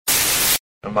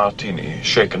A martini,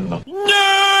 shaken not.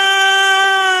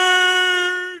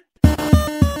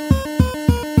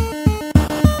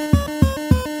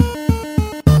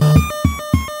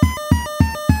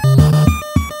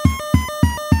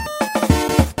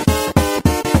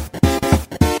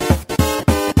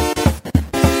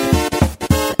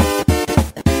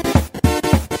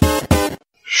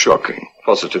 Shocking.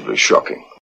 Positively shocking.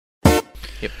 Yep.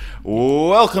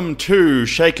 Welcome to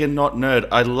Shaken Not Nerd.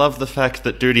 I love the fact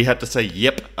that Duty had to say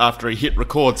yep after he hit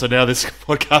record, so now this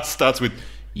podcast starts with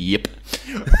yep.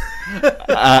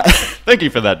 Thank you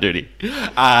for that, Duty.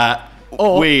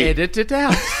 Or edit it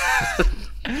out.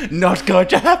 Not going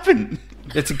to happen.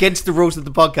 It's against the rules of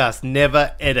the podcast.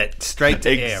 Never edit. Straight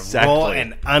to air. Raw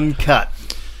and uncut.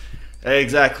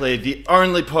 Exactly. The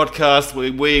only podcast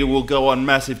where we will go on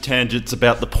massive tangents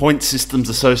about the point systems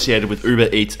associated with Uber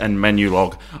Eats and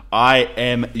Menulog. I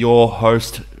am your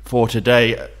host for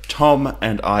today, Tom,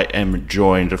 and I am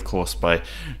joined, of course, by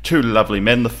two lovely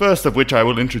men. The first of which I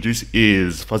will introduce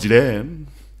is Fuzzy Dan.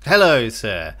 Hello,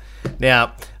 sir.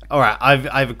 Now, all right,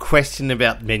 I have a question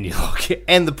about Menulog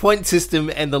and the point system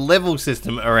and the level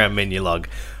system around Menulog.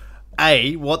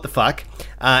 A, what the fuck?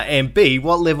 And B,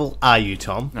 what level are you,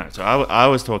 Tom? No, so I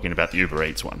was talking about the Uber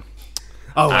Eats one.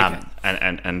 Oh, okay.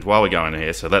 And while we're going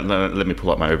here, so let me pull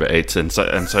up my Uber Eats, and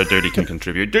so Duty can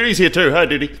contribute. Duty's here too. Hi,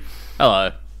 Duty.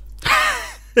 Hello.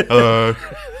 Hello.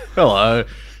 Hello.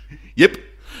 Yep.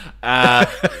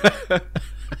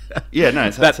 Yeah,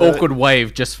 no. That awkward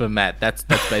wave just for Matt. That's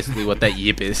basically what that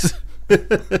yip is.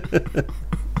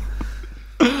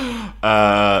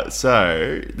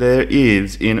 So there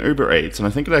is in Uber Eats, and I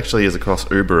think it actually is across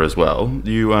Uber as well.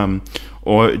 You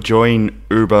or join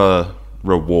Uber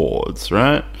Rewards,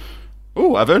 right?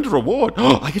 Oh, I've earned a reward.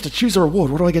 Oh, I get to choose a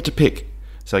reward. What do I get to pick?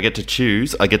 So I get to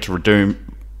choose. I get to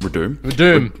redeem. 2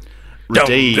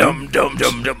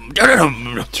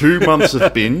 months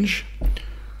of binge,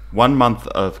 1 month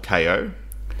of KO,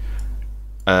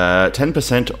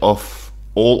 10% off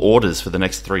all orders for the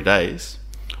next 3 days.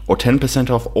 Or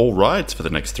 10% off all rides for the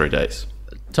next 3 days.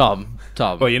 Tom.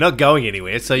 Well, you're not going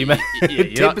anywhere, so you may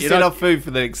 10% off food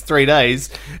for the next 3 days.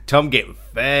 Tom getting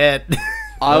fat.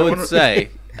 I would say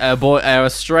our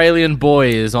Australian boy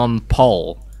is on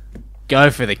pole. Go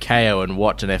for the KO and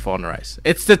watch an F1 race.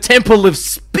 It's the Temple of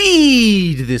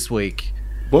Speed this week.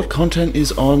 What content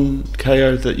is on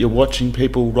KO that you're watching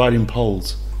people riding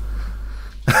poles?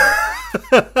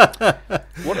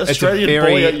 What Australian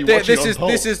boy are you watching on pole?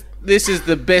 This is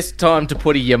the best time to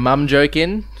put a your mum joke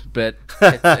in, but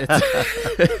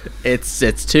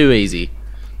it's too easy.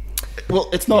 Well,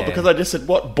 it's not because I just said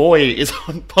what boy is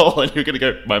on pole, and you're going to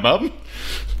go my mum.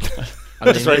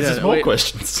 That just raises more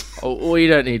questions. Or you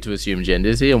don't need to assume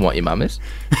genders here and what your mum is.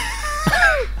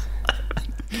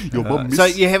 Your mum is. So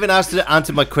you haven't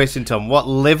answered my question, Tom. What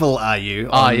level are you?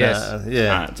 Yes.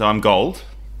 Yeah. So I'm gold.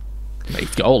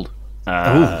 He's gold.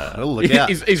 Look out.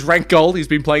 He's ranked gold. He's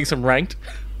been playing some ranked.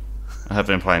 I have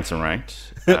been playing some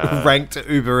ranked. Ranked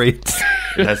Uber Eats.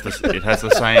 It has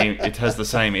the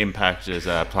same impact as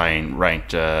playing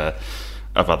ranked of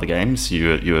other games.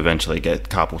 You eventually get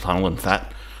carpal tunnel and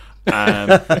fat.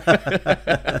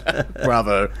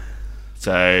 Bravo.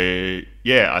 So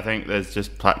yeah, I think there's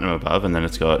just platinum above, and then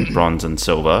it's got bronze and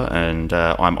silver, and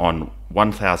I'm on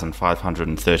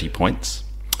 1,530 points.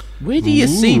 Where do you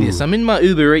see this? I'm in my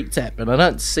Uber Eats app and I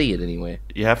don't see it anywhere.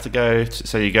 You have to go.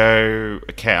 You go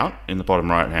account in the bottom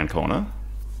right hand corner.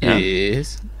 Yeah.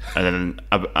 Yes. And then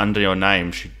under your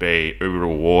name should be Uber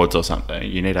Rewards or something.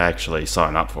 You need to actually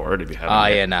sign up for it if you haven't. Oh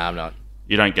yeah, no, I'm not.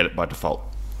 You don't get it by default.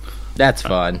 That's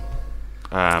fine.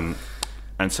 And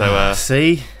so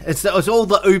see, it's all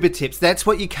the Uber tips. That's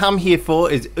what you come here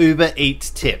for, is Uber Eats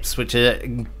tips, which are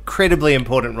incredibly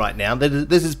important right now.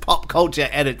 This is pop culture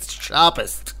at its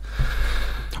sharpest.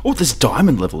 Oh, there's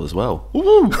diamond level as well.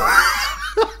 Ooh.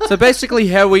 So basically,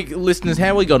 how we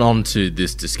got on to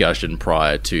this discussion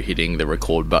prior to hitting the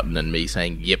record button and me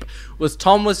saying yep, was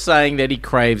Tom was saying that he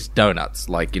craves donuts,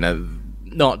 like,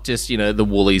 not just, the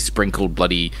woolly sprinkled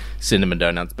bloody cinnamon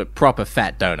donuts, but proper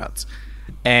fat donuts.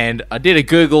 And I did a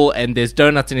Google, and there's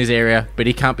donuts in his area, but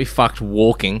he can't be fucked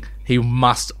walking. He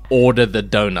must order the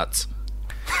donuts.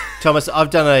 Thomas, I've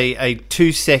done a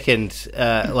 2-second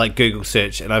Google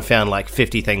search, and I found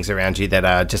 50 things around you that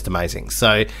are just amazing.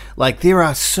 So there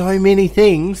are so many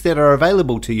things that are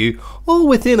available to you, all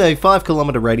within a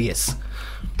 5-kilometre radius.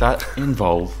 That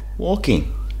involve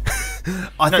walking.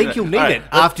 I think you'll need it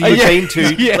after you've been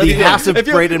to the House of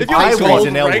Bread and Pie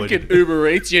in Elwood. If you're Uber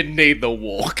Eats, you need the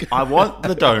walk. I want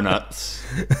the donuts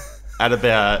at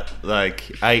about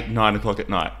 8, 9 o'clock at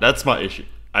night. That's my issue.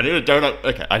 I need a donut.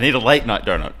 Okay, I need a late night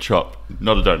donut shop,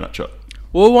 not a donut shop.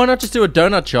 Well, why not just do a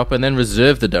donut shop and then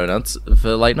reserve the donuts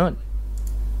for late night?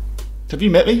 Have you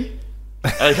met me?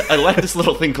 I like this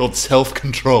little thing called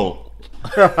self-control.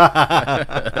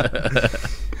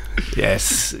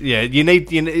 Yes, yeah.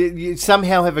 You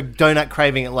somehow have a donut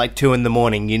craving at like 2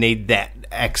 a.m. You need that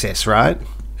access, right?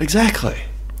 Exactly.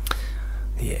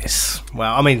 Yes.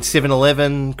 Well, I mean,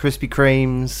 7-Eleven, Krispy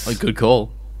Kremes. A good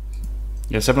call.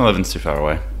 Yeah, 7-Eleven's too far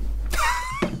away.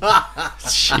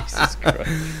 Jesus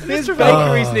Christ. There's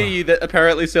bakeries near you that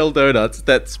apparently sell donuts.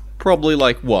 That's probably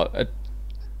like, what, a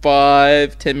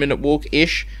 5-10 minute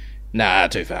walk-ish? Nah,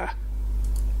 too far.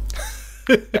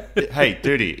 Hey,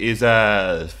 Duty, is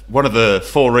one of the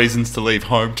 4 reasons to leave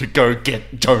home to go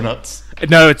get donuts?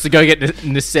 No, it's to go get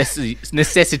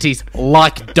necessities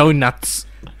like donuts.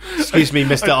 Excuse me,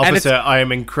 Mr. Officer, I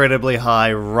am incredibly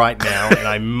high right now, and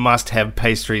I must have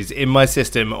pastries in my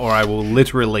system or I will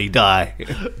literally die.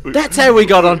 That's how we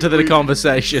got onto the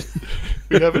conversation.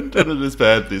 We haven't done it as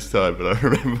bad this time, but I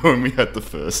remember when we had the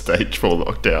first stage 4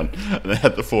 lockdown, and they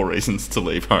had the 4 reasons to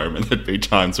leave home, and there'd be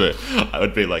times where I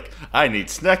would be like, I need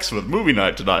snacks for the movie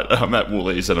night tonight. I'm at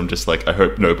Woolies, and I'm just like, I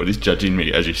hope nobody's judging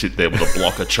me as you sit there with a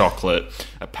block of chocolate,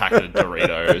 a packet of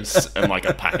Doritos, and like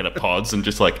a packet of pods, and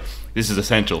just like, this is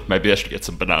essential. Maybe I should get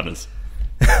some bananas.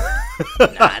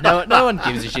 Nah, no one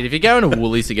gives a shit. If you're going to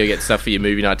Woolies to go get stuff for your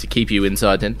movie night to keep you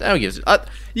inside, then no one gives a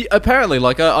shit. Apparently,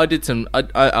 like, I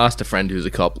asked a friend who's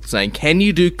a cop, saying, can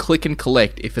you do click and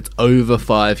collect if it's over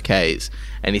 5Ks?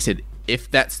 And he said, if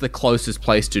that's the closest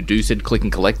place to do said click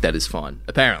and collect, that is fine.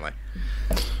 Apparently.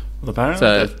 Well, apparently.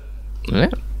 So, yeah.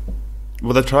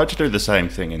 Well, they've tried to do the same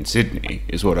thing in Sydney,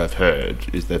 is what I've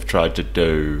heard, is they've tried to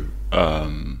do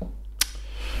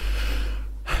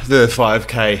the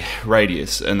 5K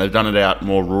radius, and they've done it out in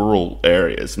more rural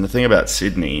areas. And the thing about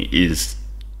Sydney is,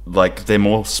 like, they're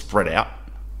more spread out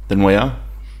than we are.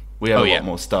 We have a lot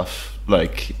more stuff,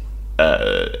 like,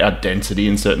 our density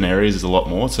in certain areas is a lot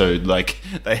more. So, like,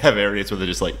 they have areas where they're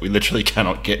just like, we literally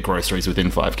cannot get groceries within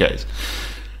 5Ks.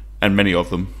 And many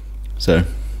of them. So...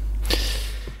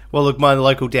 Well, look, my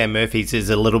local Dan Murphy's is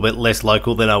a little bit less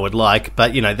local than I would like,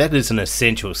 but, you know, that is an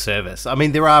essential service. I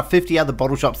mean, there are 50 other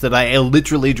bottle shops that I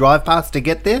literally drive past to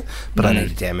get there, but I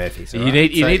need a Dan Murphy's. You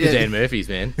need the Dan Murphy's,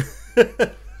 man.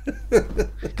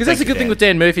 Because that's a good thing with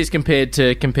Dan Murphy's compared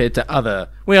to other...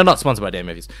 We are not sponsored by Dan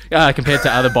Murphy's. Compared to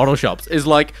other bottle shops. Is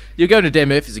like, you go to Dan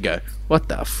Murphy's and go, what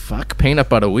the fuck? Peanut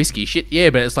butter whiskey? Shit, yeah,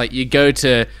 but it's like you go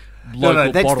to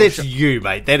local that's you,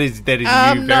 mate. That is you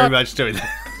very much doing that.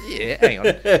 Yeah, hang on.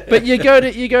 But you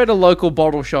go to local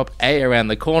bottle shop A around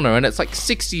the corner, and it's like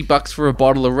 $60 for a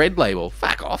bottle of Red Label.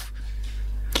 Fuck off.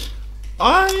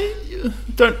 I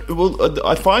don't. Well,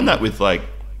 I find that with like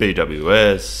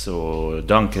BWS or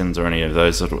Dunkin's or any of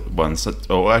those sort of ones.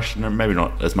 Or actually, no, maybe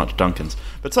not as much Dunkin's,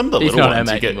 but some of the little ones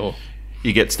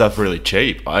you get stuff really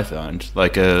cheap. I find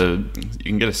like you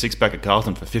can get a 6-pack of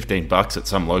Carlton for $15 at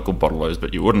some local bottlers,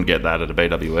 but you wouldn't get that at a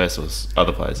BWS or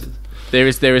other places. There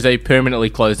is a permanently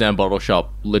closed down bottle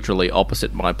shop literally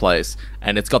opposite my place,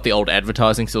 and it's got the old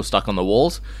advertising still stuck on the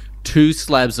walls. 2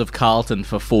 slabs of Carlton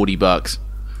for $40.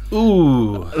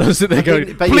 Ooh. And I'm sitting there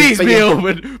going, please be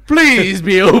open. Please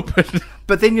be open.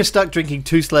 But then you're stuck drinking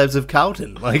 2 slabs of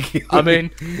Carlton. Like, I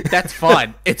mean, that's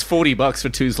fine. It's $40 for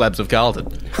 2 slabs of Carlton.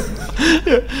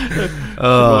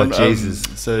 Oh, Jesus.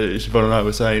 So Siobhan and I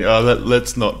were saying,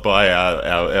 let's not buy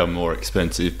our more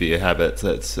expensive beer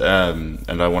habits. And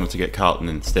I wanted to get Carlton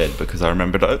instead because I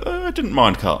remembered I didn't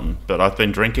mind Carlton, but I've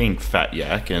been drinking Fat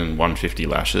Yak and 150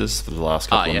 Lashes for the last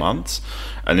couple of months,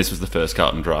 and this was the first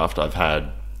Carlton draft I've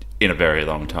had in a very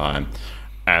long time,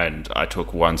 and I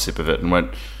took 1 sip of it and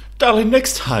went, darling,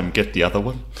 next time get the other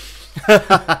one.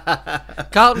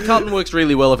 Carlton works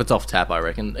really well if it's off tap, I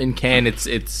reckon. In can, it's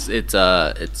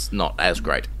not as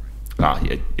great.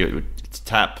 It's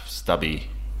tap, stubby,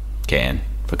 can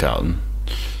for Carlton.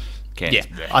 Can. Yeah,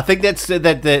 I think that's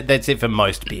it for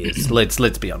most beers. Let's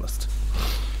be honest.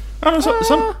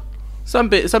 Some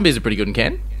beers are pretty good in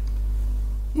can.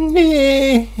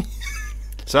 Yeah.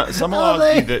 Some will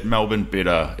argue that Melbourne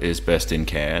Bitter is best in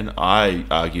can. I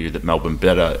argue that Melbourne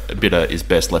Bitter is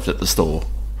best left at the store.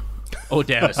 Or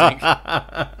down a sink.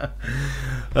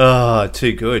 Oh,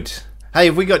 too good. Hey,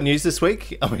 have we got news this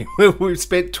week? I mean, we've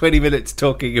spent 20 minutes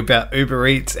talking about Uber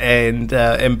Eats and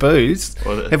booze.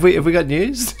 Have we got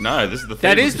news? No, this is the thing.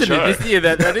 That is the news.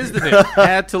 That is the news.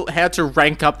 How to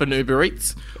rank up an Uber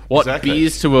Eats, what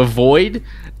beers to avoid,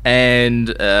 and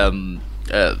something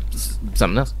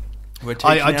else.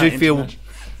 I do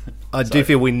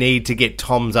feel we need to get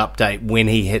Tom's update when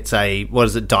he hits a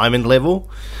diamond level.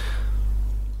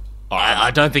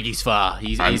 I don't think he's far.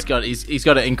 He's got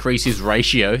to increase his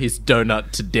ratio, his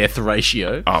donut to death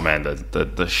ratio. Oh man,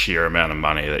 the sheer amount of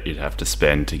money that you'd have to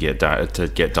spend to get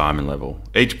diamond level.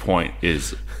 Each point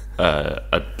is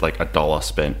like $1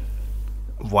 spent.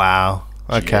 Wow.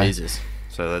 Okay. Jesus.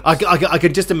 So I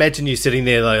could just imagine you sitting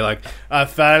there though, like, I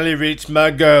finally reached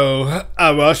my goal.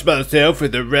 I washed myself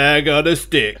with a rag on a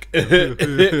stick.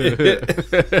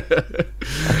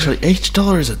 actually, each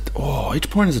point is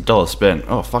 $1 spent.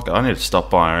 Oh fuck it, I need to stop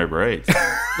buying Uber Eats.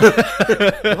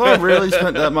 Have I really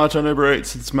spent that much on Uber Eats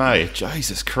since May?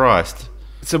 Jesus Christ.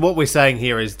 So what we're saying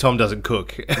here is Tom doesn't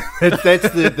cook. That's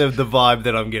the vibe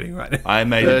that I'm getting right now. I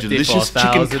made a delicious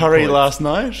chicken 34,000 curry points. last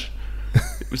night.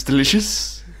 It was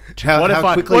delicious. What if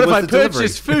I the delivery?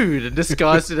 purchased food and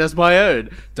disguised it as my own?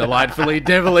 Delightfully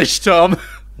devilish, Tom.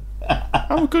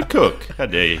 I'm a good cook. How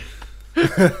dare you?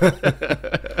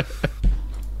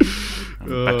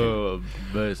 Oh,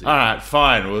 mercy. All right,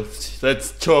 fine. Well,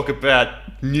 let's talk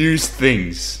about news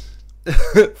things.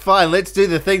 Fine, let's do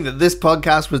the thing that this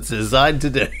podcast was designed to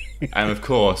do. And of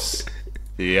course,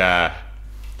 the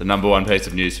number one piece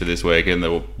of news for this week, and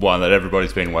the one that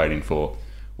everybody's been waiting for,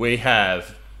 we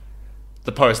have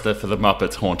the poster for the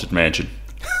Muppets Haunted Mansion.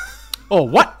 Oh,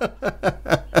 what?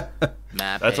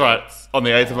 That's right. On the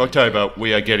 8th of October,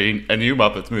 we are getting a new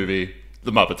Muppets movie,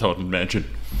 The Muppets Haunted Mansion.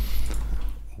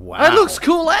 Wow. It looks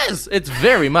cool as. It's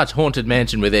very much Haunted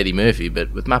Mansion with Eddie Murphy,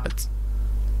 but with Muppets.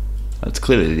 That's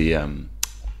clearly the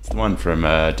one from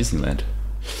Disneyland.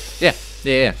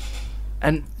 Yeah.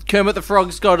 And Kermit the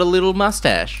Frog's got a little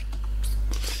mustache.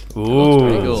 Ooh.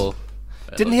 Pretty cool.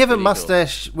 Didn't he have a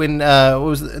mustache when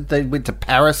they went to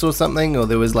Paris or something? Or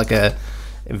there was like a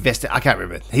I can't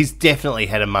remember. He's definitely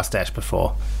had a mustache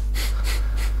before.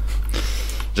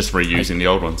 Just reusing the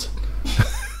old ones.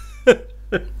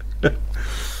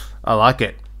 I like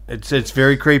it. It's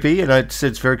very creepy and it's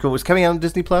very cool. It's coming out on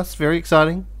Disney Plus. Very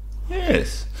exciting.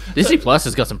 Yes. Disney Plus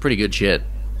has got some pretty good shit.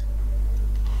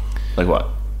 Like what?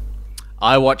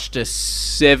 I watched a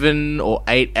 7 or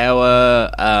 8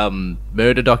 hour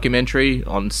murder documentary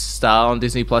on Star on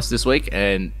Disney Plus this week,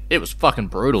 and it was fucking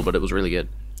brutal, but it was really good.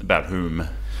 About whom?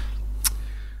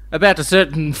 About a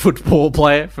certain football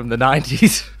player from the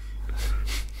 90s.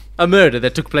 A murder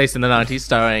that took place in the 90s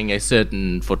starring a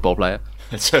certain football player.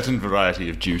 A certain variety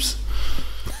of juice.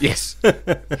 Yes.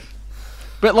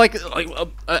 But like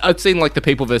I've seen like the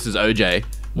People versus OJ.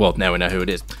 Well, now we know who it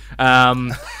is.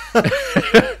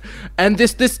 And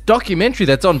this documentary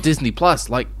that's on Disney Plus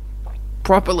like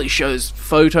properly shows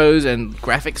photos and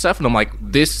graphic stuff, and I'm like,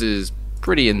 this is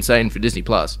pretty insane for Disney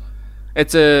Plus.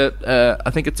 It's I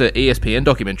think it's a ESPN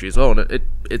documentary as well, and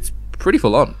it's pretty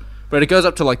full on. But it goes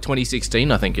up to like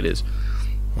 2016, I think it is.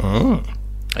 Oh.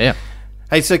 Yeah.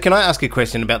 Hey, so can I ask a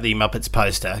question about the Muppets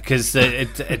poster? Because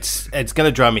it's going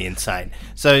to drive me insane.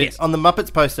 So Yes. on the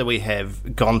Muppets poster, we have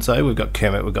Gonzo, we've got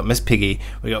Kermit, we've got Miss Piggy,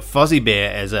 we've got Fozzie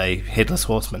Bear as a headless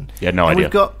horseman. Yeah, no and idea.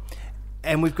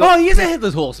 We've got Oh, he is a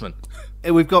headless horseman.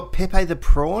 we've got Pepe the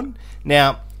Prawn.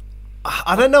 Now,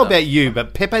 I don't know about you,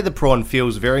 but Pepe the Prawn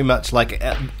feels very much like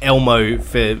Elmo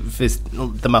for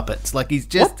the Muppets. Like he's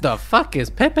just What the fuck is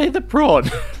Pepe the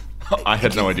Prawn? I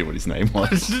had no idea what his name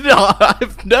was.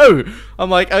 No. I'm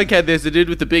like, okay, there's a dude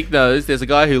with the big nose. There's a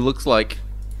guy who looks like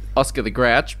Oscar the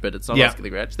Grouch, but it's not Yeah. Oscar the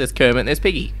Grouch. There's Kermit and there's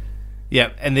Piggy. Yeah,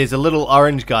 and there's a little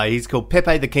orange guy. He's called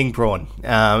Pepe the King Prawn,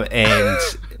 and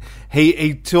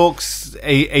he talks.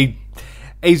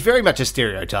 He's very much a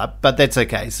stereotype, but that's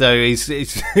okay. So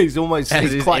he's almost As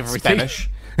he's is quite everything. Spanish.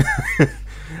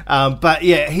 But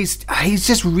yeah, he's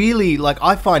just really like,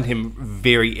 I find him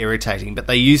very irritating. But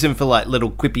they use him for like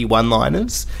little quippy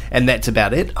one-liners, and that's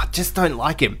about it. I just don't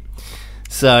like him.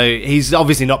 So he's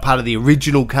obviously not part of the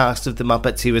original cast of the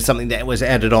Muppets. He was something that was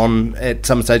added on at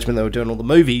some stage when they were doing all the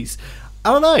movies.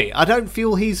 I don't know. I don't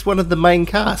feel he's one of the main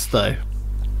cast though.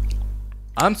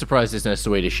 I'm surprised there's no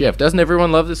Swedish Chef. Doesn't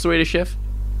everyone love the Swedish Chef?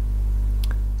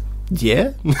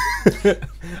 Yeah,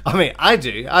 I mean, I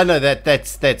do. I know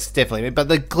that's definitely me.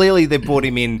 But clearly they brought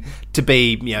him in to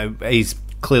be, he's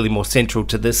clearly more central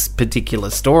to this particular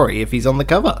story if he's on the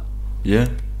cover. Yeah,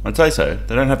 I'd say so.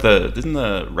 They don't have isn't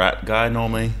the rat guy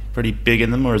normally pretty big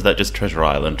in them, or is that just Treasure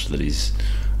Island that he's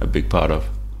a big part of?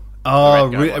 Oh,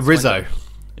 The rat guy, what's Rizzo,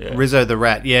 Yeah. Rizzo the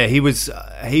rat. Yeah, he was.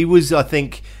 I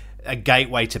think, a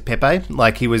gateway to Pepe.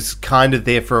 Like he was kind of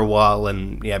there for a while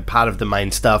and part of the main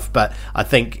stuff. But I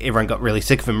think everyone got really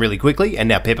sick of him really quickly, and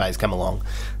now Pepe's come along.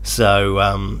 So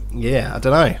I don't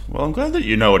know. Well, I'm glad that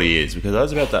you know what he is, because I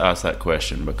was about to ask that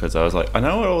question, because I was like, I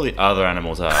know what all the other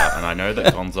animals are, and I know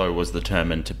that Gonzo was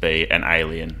determined to be an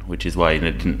alien, which is why you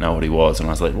didn't know what he was, and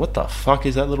I was like, what the fuck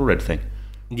is that little red thing?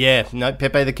 Yeah, no,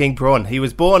 Pepe the King Prawn. He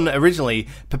was born originally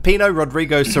Pepino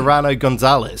Rodrigo Serrano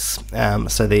Gonzalez.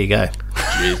 So there you go.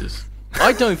 Jesus.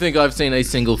 I don't think I've seen a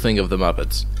single thing of the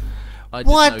Muppets. I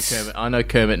just What? Know Kermit. I know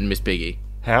Kermit and Miss Piggy.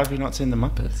 How have you not seen the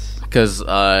Muppets? Because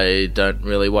I don't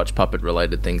really watch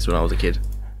puppet-related things when I was a kid.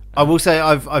 I will say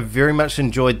I've very much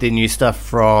enjoyed their new stuff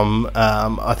from,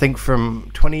 I think from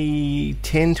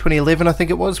 2010, 2011, I think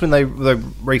it was, when they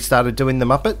restarted doing the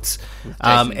Muppets.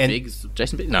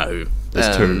 Jason Biggs? No.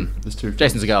 There's two. There's two.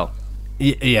 Jason Segel.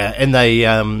 Yeah, and they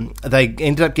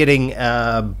ended up getting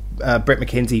Brett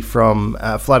McKenzie from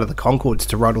Flight of the Conchords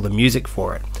to write all the music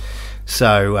for it.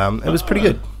 So it was pretty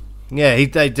good. Yeah,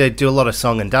 they do a lot of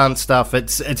song and dance stuff.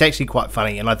 It's actually quite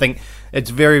funny, and I think it's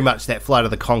very much that Flight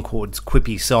of the Conchords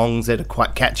quippy songs that are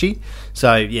quite catchy.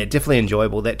 So yeah, definitely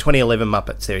enjoyable. That 2011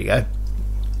 Muppets. There you go.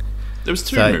 There was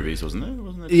two movies, wasn't there?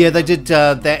 Wasn't there? Yeah, they did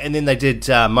that, and then they did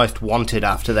Most Wanted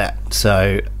after that.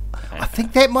 So I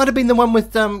think that might have been the one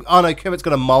with. Oh no, Kermit's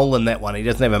got a mole in that one. He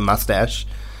doesn't have a mustache.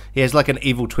 He has like an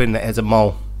evil twin that has a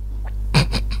mole.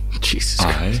 Jesus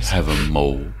I Christ. have a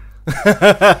mole.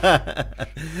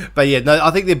 But yeah, no,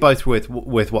 I think they're both worth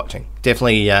watching.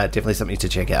 Definitely something to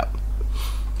check out.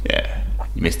 Yeah,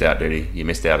 you missed out, dude. You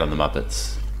missed out on the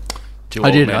Muppets. Two I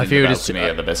old did. men I in fear the it is balcony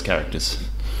are the best characters.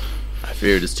 I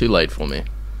fear it is too late for me.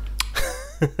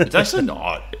 It's actually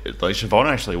not. Like Siobhan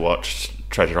actually watched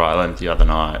Treasure Island the other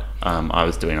night. I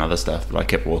was doing other stuff, but I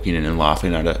kept walking in and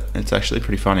laughing at it. It's actually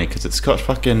pretty funny because it's got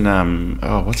fucking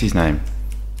what's his name?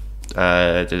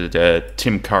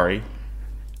 Tim Curry.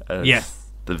 Yeah.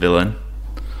 The villain.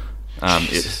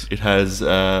 It has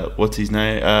what's his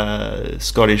name?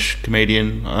 Scottish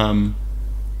comedian.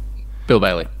 Bill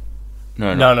Bailey.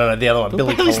 No, No, the other one.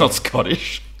 Billy He's Connolly. not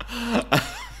Scottish.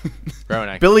 Rowan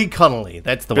Atkinson. Billy Connolly.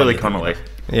 That's the Billy one. Connolly.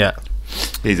 Yeah.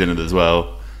 He's in it as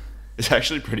well. It's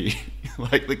actually pretty.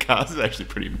 Like the cast is actually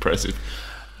pretty impressive.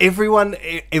 Everyone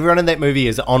in that movie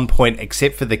is on point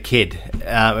except for the kid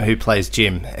who plays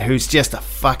Jim, who's just a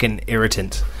fucking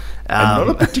irritant. And not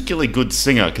a particularly good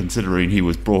singer, considering he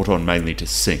was brought on mainly to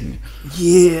sing.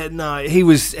 Yeah, no,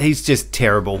 he's just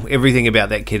terrible. Everything about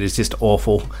that kid is just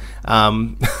awful. I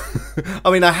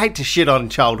mean, I hate to shit on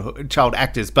child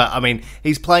actors, but I mean,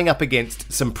 he's playing up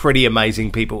against some pretty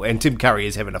amazing people, and Tim Curry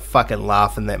is having a fucking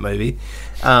laugh in that movie.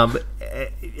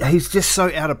 He's just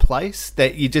so out of place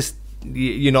that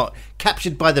you're not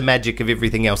captured by the magic of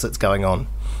everything else that's going on.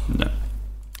 No.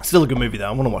 Still a good movie though.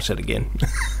 I want to watch that again.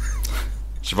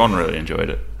 Siobhan really enjoyed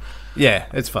it. Yeah,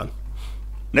 it's fun.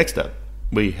 Next up,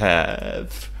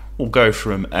 we'll go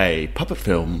from puppet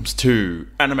films to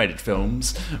animated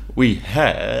films. We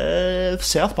have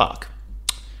South Park.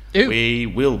 Ew. We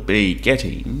will be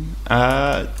getting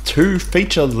 2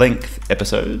 feature-length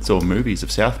episodes or movies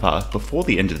of South Park before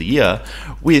the end of the year,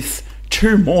 with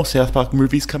 2 more South Park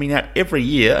movies coming out every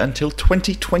year until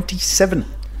 2027.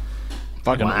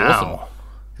 Fucking awesome.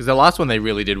 Because the last one they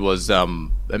really did was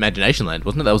Imagination Land,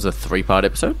 wasn't it? That was a 3-part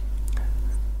episode.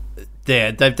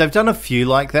 Yeah, they've done a few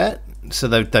like that. So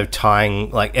they're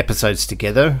tying like episodes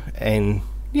together, and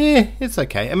yeah, it's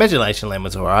okay. Imagination Land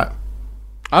was alright.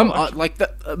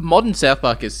 Modern South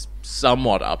Park is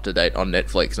somewhat up to date on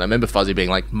Netflix, and I remember Fuzzy being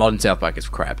like, "Modern South Park is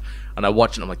crap," and I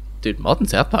watch it, and I'm like, "Dude, Modern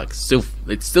South Park is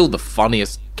still the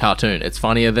funniest cartoon. It's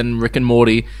funnier than Rick and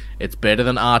Morty. It's better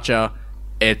than Archer.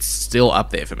 It's still up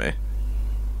there for me."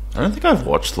 I don't think I've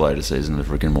watched the latest season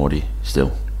of Rick and Morty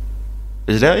still.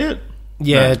 Is it out yet?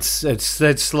 Yeah, No.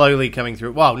 it's slowly coming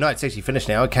through. Well, no, it's actually finished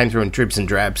now. It came through in dribs and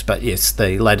drabs, but yes,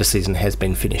 the latest season has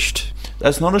been finished.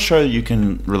 That's not a show you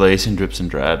can release in drips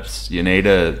and drabs. You need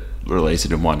to release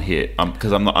it in one hit.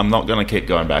 Because I'm not going to keep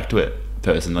going back to it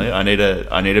personally. I need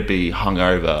to be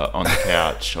hungover on the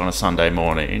couch on a Sunday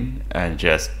morning and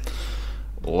just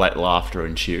let laughter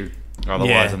ensue.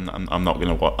 Otherwise, Yeah. I'm not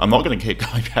going to keep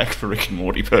going back for Rick and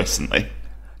Morty personally.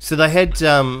 So they had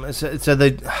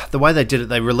the way they did it,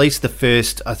 they released the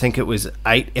first, I think it was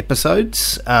 8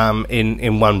 episodes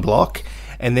in one block,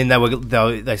 and then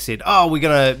they said, oh, we're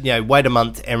gonna wait a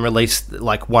month and release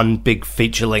like one big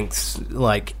feature length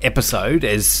like episode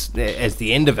as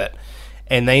the end of it,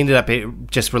 and they ended up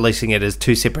just releasing it as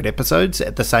 2 separate episodes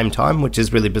at the same time, which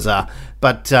is really bizarre.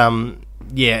 But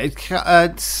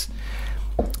it's.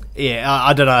 Yeah,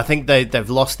 I don't know. I think they've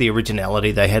lost the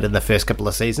originality they had in the first couple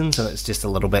of seasons, and it's just a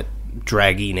little bit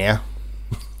draggy now.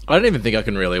 I don't even think I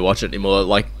can really watch it anymore.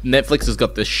 Like, Netflix has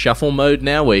got this shuffle mode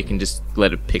now where you can just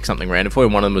let it pick something random for you.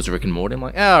 One of them was Rick and Morty. I'm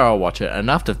like, I'll watch it. And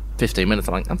after 15 minutes,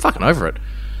 I'm like, I'm fucking over it.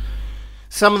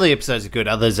 Some of the episodes are good,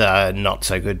 others are not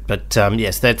so good. But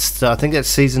yes, I think that's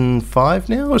season 5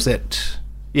 now, or is that?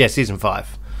 Yeah, season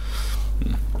 5.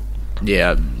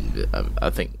 Yeah, I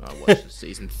think I watched the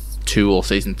season 2 or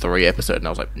season 3 episode, and I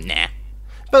was like, nah.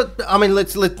 But I mean,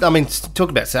 let's talk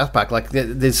about South Park. Like,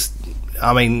 there's,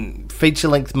 I mean,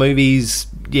 feature-length movies.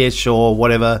 Yeah, sure,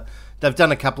 whatever. They've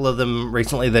done a couple of them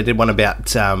recently. They did one about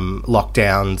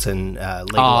lockdowns and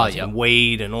legalizing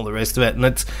weed and all the rest of it,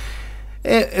 and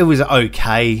it was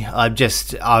okay.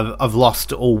 I've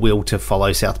lost all will to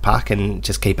follow South Park and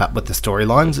just keep up with the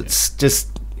storylines. It's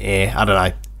just, I don't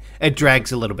know. It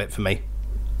drags a little bit for me.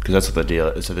 Because that's what the deal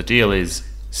is. So the deal is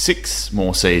 6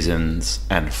 more seasons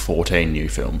and 14 new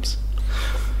films.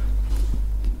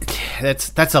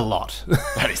 That's a lot.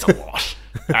 That is a lot.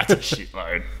 That's a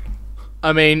shitload.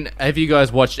 I mean, have you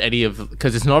guys watched any of...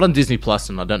 Because it's not on Disney Plus,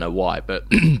 and I don't know why, but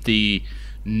the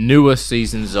newer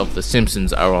seasons of The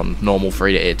Simpsons are on normal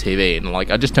free-to-air TV. And,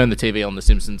 like, I just turned the TV on, The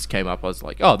Simpsons came up. I was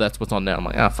like, oh, that's what's on now. I'm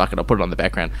like, fuck it, I'll put it on the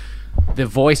background. The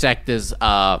voice actors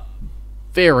are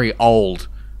very old.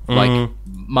 Like,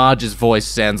 Marge's voice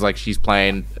sounds like she's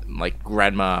playing, like,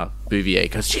 Grandma Bouvier,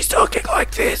 because she's talking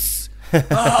like this.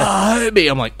 Me.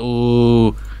 I'm like,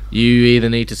 ooh... You either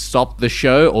need to stop the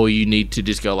show or you need to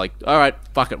just go like, all right,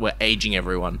 fuck it, we're aging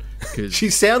everyone. Cause she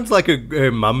sounds like her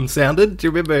mum sounded. Do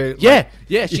you remember? Yeah,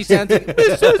 she sounds like,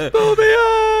 Mrs.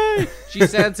 Bouvier! She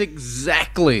sounds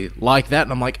exactly like that.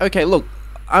 And I'm like, okay, look,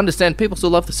 I understand people still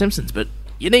love The Simpsons, but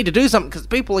you need to do something because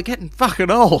people are getting fucking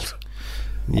old.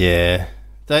 Yeah.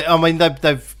 They've done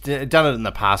it in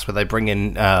the past where they bring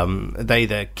in, they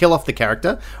either kill off the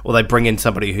character or they bring in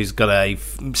somebody who's got a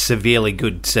severely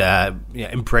good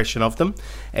impression of them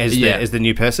as the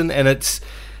new person, and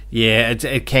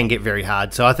it can get very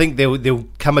hard. So I think there'll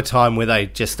come a time where they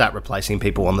just start replacing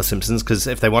people on The Simpsons, because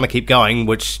if they want to keep going,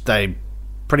 which they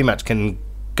pretty much can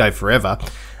go forever,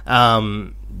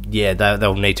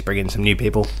 they'll need to bring in some new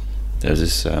people. There was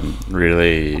this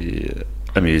really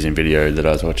amusing video that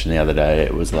I was watching the other day.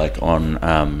 It was like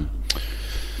on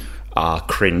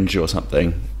Cringe or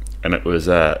something, and it was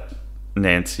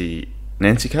Nancy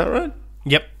Cartwright.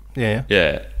 Yep.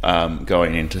 Yeah.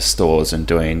 Going into stores and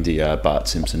doing the Bart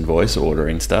Simpson voice,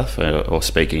 ordering stuff or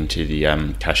speaking to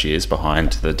the cashiers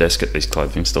behind the desk at these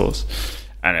clothing stores,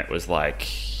 and it was like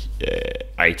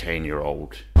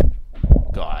 18-year-old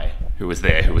guy who was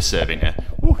there, who was serving her.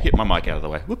 Ooh, hit my mic out of the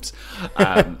way. Whoops.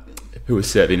 Who was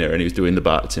serving her, and he was doing the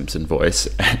Bart Simpson voice,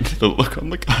 and the look on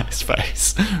the guy's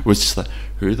face was just like,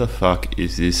 who the fuck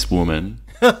is this woman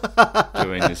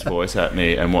doing this voice at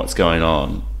me, and what's going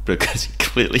on? Because he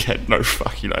clearly had no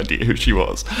fucking idea who she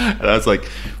was. And I was like,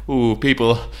 ooh,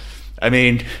 people, I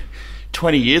mean,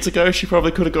 20 years ago she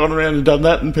probably could have gone around and done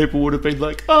that and people would have been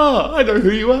like, I know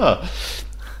who you are.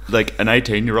 Like an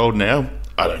 18-year-old now,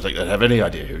 I don't think they'd have any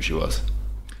idea who she was.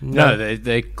 No,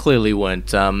 they clearly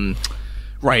weren't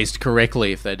raised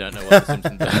correctly if they don't know what The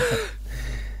Simpsons are.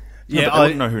 Yeah, but I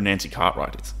wouldn't know who Nancy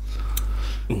Cartwright is.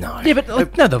 No. Yeah,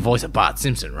 but know the voice of Bart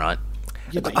Simpson, right?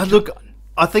 Yeah,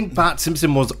 I think Bart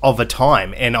Simpson was of a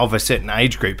time and of a certain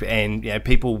age group, and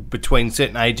people between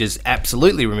certain ages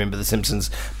absolutely remember The Simpsons,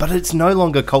 but it's no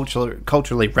longer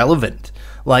culturally relevant.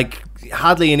 Like,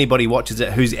 hardly anybody watches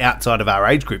it who's outside of our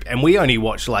age group, and we only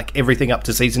watch like everything up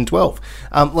to season 12.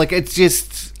 It's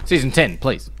just season 10,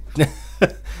 please.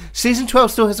 Season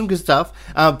 12 still has some good stuff,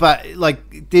 but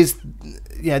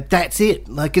that's it.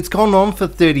 Like, it's gone on for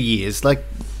 30 years. Like,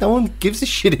 no one gives a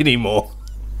shit anymore.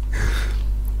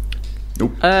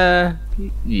 Nope.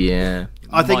 Yeah.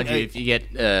 I think if you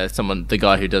get the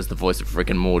guy who does the voice of Rick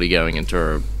and Morty going into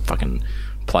a fucking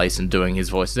place and doing his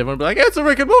voices, everyone will be like, it's a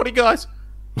Rick and Morty, guys.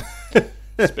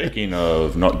 Speaking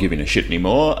of not giving a shit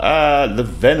anymore, the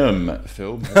Venom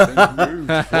film has been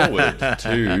moved forward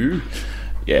to...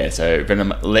 Yeah, so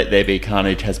Venom Let There Be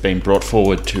Carnage has been brought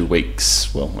forward 2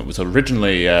 weeks. Well, it was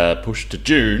originally pushed to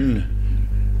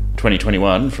June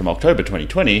 2021 from October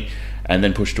 2020, and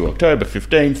then pushed to October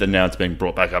 15th, and now it's being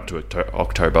brought back up to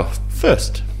October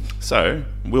 1st. So,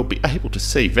 we'll be able to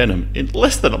see Venom in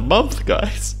less than a month,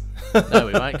 guys. No,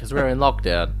 we won't, because we're in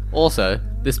lockdown. Also,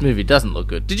 this movie doesn't look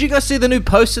good. Did you guys see the new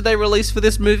poster they released for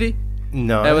this movie?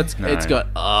 No. It's got...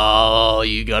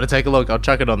 you got to take a look. I'll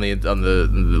chuck it on the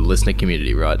listener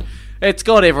community, right? It's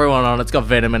got everyone on. It's got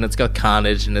Venom, and it's got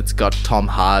Carnage, and it's got Tom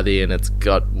Hardy, and it's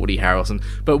got Woody Harrelson.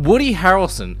 But Woody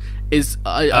Harrelson is...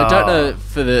 I don't know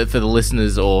for the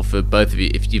listeners or for both of you,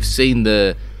 if you've seen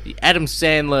the Adam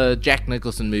Sandler, Jack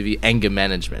Nicholson movie, Anger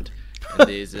Management. And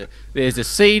there's a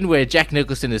scene where Jack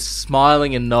Nicholson is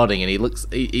smiling and nodding, and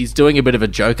he's doing a bit of a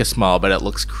Joker smile, but it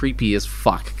looks creepy as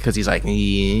fuck because he's like,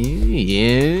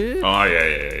 yeah. Oh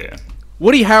yeah.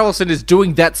 Woody Harrelson is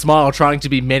doing that smile, trying to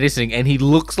be menacing, and he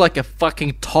looks like a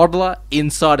fucking toddler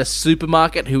inside a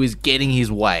supermarket who is getting his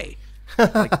way.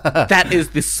 That is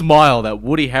the smile that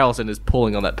Woody Harrelson is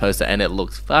pulling on that poster, and it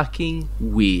looks fucking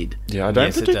weird. Yeah, I don't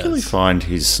Yes, it particularly does. find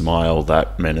his smile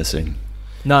that menacing.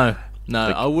 No,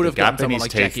 I would have The gap gotten in someone his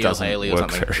like teeth Jackie Earl doesn't Haley or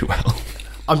work something. very well.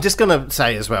 I'm just going to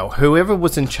say as well, whoever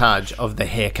was in charge of the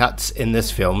haircuts in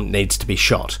this film needs to be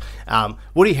shot.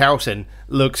 Woody Harrelson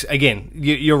looks, again,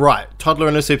 you're right, toddler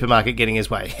in a supermarket getting his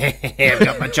way. I've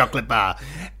got my chocolate bar.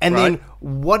 And then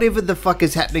whatever the fuck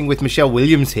is happening with Michelle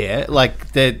Williams here,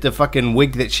 like the fucking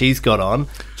wig that she's got on,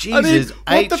 Jesus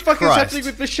what the fuck Christ. is happening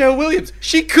with Michelle Williams?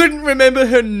 She couldn't remember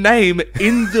her name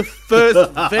in the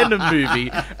first Venom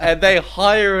movie, and they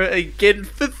hire her again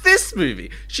for this movie.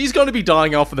 She's going to be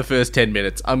dying off in the first 10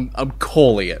 minutes. I'm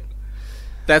calling it.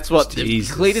 That's what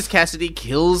Jesus. Cletus Cassidy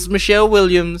kills Michelle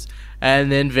Williams,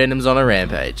 and then Venom's on a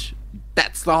rampage.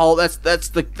 That's the whole. That's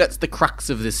the crux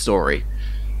of this story.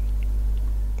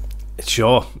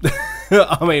 Sure.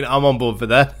 I mean, I'm on board for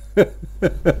that.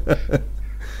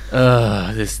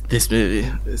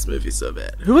 This movie's so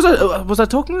bad. Who was I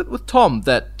talking with Tom?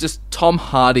 That just Tom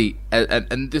Hardy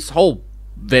and this whole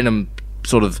Venom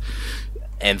sort of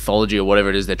anthology or whatever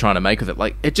it is they're trying to make of it.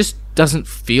 Like, it just doesn't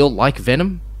feel like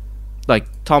Venom. Like,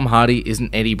 Tom Hardy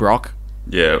isn't Eddie Brock.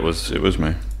 Yeah, it was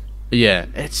me. Yeah,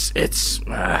 it's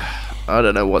I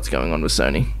don't know what's going on with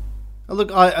Sony.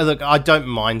 Look, I don't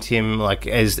mind him like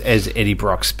as Eddie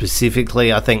Brock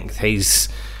specifically. I think he's.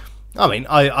 I mean,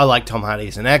 I like Tom Hardy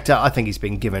as an actor. I think he's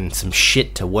been given some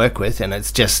shit to work with, and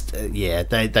it's just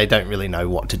they don't really know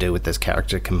what to do with this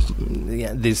character.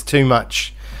 There's too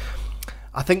much.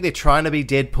 I think they're trying to be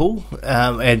Deadpool,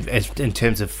 in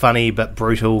terms of funny but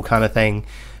brutal kind of thing.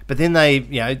 But then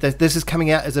this is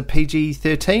coming out as a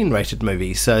PG-13 rated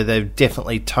movie, so they've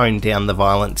definitely toned down the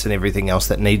violence and everything else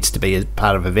that needs to be as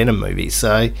part of a Venom movie.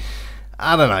 So,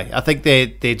 I don't know. I think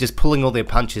they're just pulling all their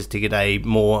punches to get a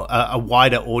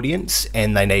wider audience,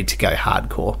 and they need to go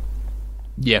hardcore.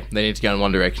 Yeah, they need to go in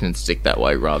one direction and stick that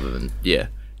way rather than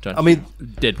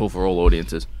Deadpool for all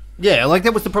audiences. Yeah, like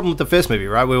that was the problem with the first movie,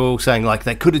 right? We were all saying like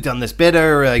they could have done this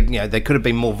better, they could have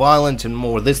been more violent and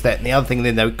more this, that, and the other thing.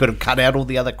 Then they could have cut out all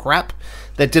the other crap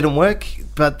that didn't work,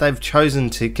 but they've chosen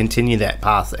to continue that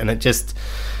path, and it just,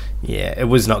 it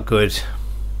was not good.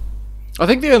 I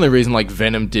think the only reason like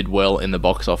Venom did well in the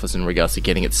box office in regards to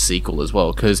getting its sequel as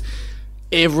well, because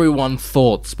everyone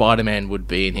thought Spider-Man would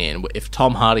be in here, and if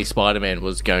Tom Holland Spider-Man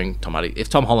was going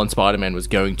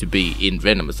to be in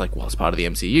Venom, it's like, well, it's part of the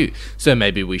MCU, so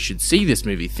maybe we should see this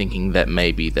movie thinking that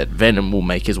maybe that Venom will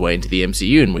make his way into the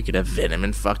MCU and we could have Venom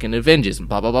and fucking Avengers and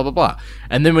blah blah blah blah blah.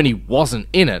 And then when he wasn't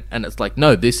in it, and it's like,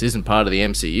 no, this isn't part of the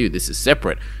MCU, this is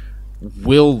separate.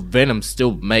 Will Venom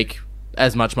still make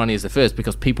as much money as the first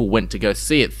because people went to go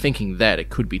see it thinking that it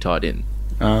could be tied in?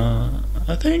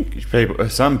 I think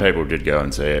some people did go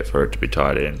and see it for it to be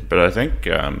tied in, but I think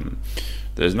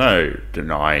there's no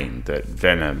denying that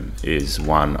Venom is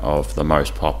one of the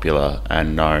most popular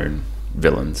and known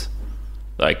villains.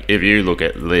 Like, if you look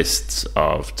at lists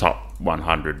of top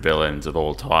 100 villains of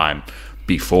all time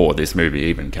before this movie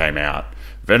even came out,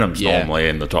 Venom's normally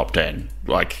in the top 10.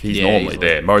 Like, he's normally easily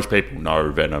there. Most people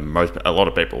know Venom. A lot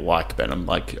of people like Venom.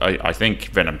 Like, I think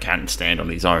Venom can stand on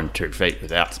his own 2 feet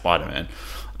without Spider-Man.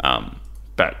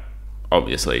 But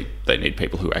obviously they need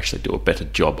people who actually do a better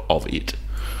job of it.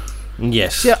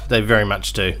 Yes, they very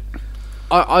much do.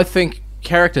 I think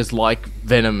characters like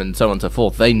Venom and so on and so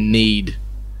forth, they need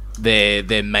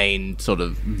their main sort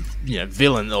of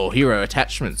villain or hero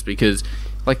attachments, because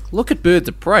like, look at Birds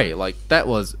of Prey. Like, that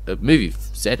was a movie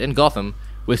set in Gotham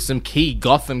with some key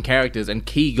Gotham characters and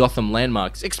key Gotham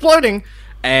landmarks exploding,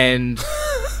 and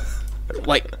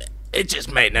like, it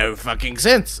just made no fucking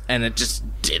sense, and it just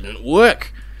didn't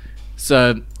work.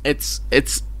 So it's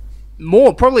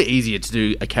more probably easier to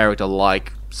do a character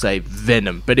like, say,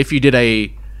 Venom. But if you did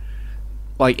a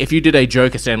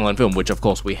Joker standalone film, which of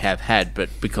course we have had, but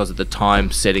because of the time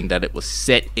setting that it was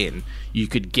set in, you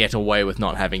could get away with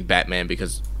not having Batman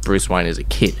because Bruce Wayne is a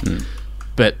kid.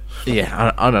 But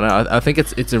yeah, I don't know. I think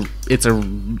it's a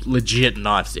legit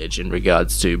knife's edge in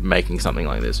regards to making something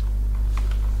like this.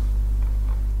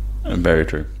 Very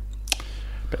true.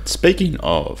 But speaking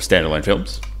of standalone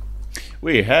films,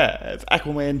 we have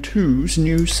Aquaman 2's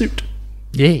new suit.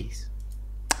 Yes.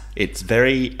 It's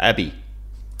very Abby.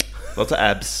 Lots of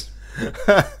abs.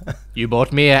 You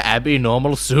bought me a Abby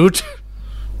normal suit?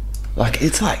 Like,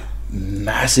 it's like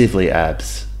massively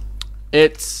abs.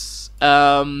 It's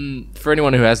for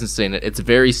anyone who hasn't seen it, it's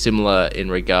very similar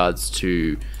in regards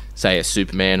to, say, a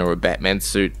Superman or a Batman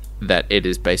suit, that it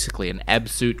is basically an ab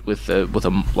suit with a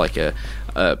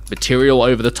material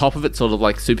over the top of it, sort of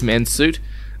like Superman's suit.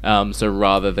 So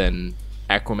rather than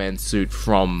Aquaman suit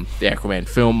from the Aquaman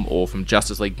film or from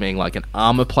Justice League being like an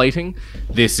armor plating.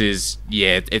 This is,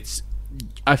 it's...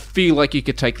 I feel like you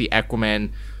could take the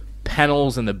Aquaman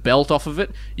panels and the belt off of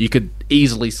it. You could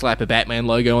easily slap a Batman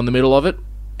logo on the middle of it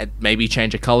and maybe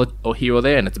change a color or here or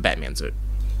there, and it's a Batman suit.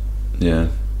 Yeah.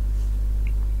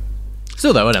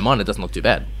 Still, though, I don't mind. It doesn't look too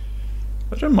bad.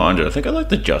 I don't mind it. I think I like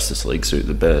the Justice League suit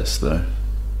the best, though.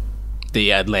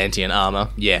 The Atlantean armor,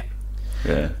 yeah.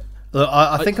 Yeah. Look,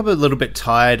 I think I'm a little bit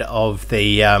tired of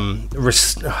the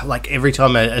like every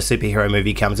time a superhero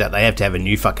movie comes out, they have to have a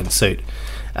new fucking suit.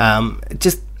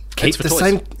 Just keep the toys.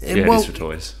 same. Yeah, Well, it is for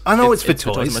toys. I know it's for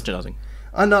toys toys. and merchandising.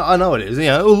 I know it is. You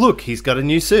know, oh look, he's got a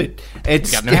new suit.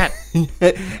 It's Got a new hat.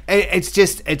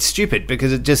 it's stupid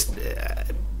because it just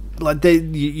like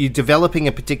you're developing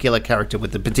a particular character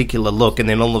with a particular look, and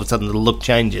then all of a sudden the look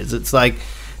changes. It's like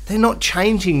they're not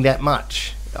changing that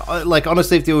much. Like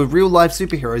honestly, if they were real life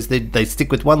superheroes, they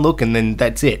stick with one look and then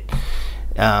that's it.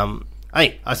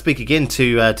 Hey, I speak again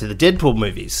to the Deadpool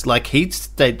movies. Like he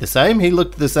stayed the same. He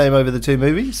looked the same over the two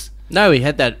movies. No, he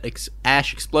had that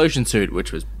Ash explosion suit,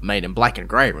 which was made in black and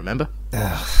grey, remember?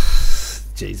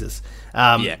 Jesus.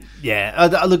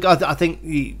 Yeah. Look, I think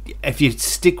if you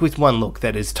stick with one look,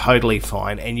 that is totally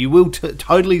fine, and you will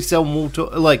totally sell more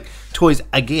toys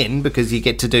again because you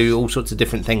get to do all sorts of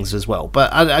different things as well.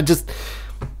 But I just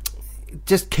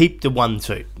keep the one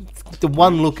suit. The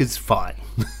one look is fine.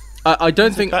 I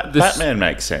don't think Batman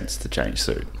makes sense to change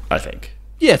suit, I think.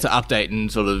 Yeah, to update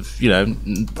and sort of,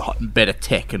 better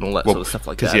tech and all that sort of stuff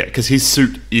like that. Yeah, because his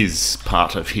suit is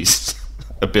part of his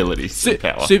abilities and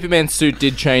power. Superman's suit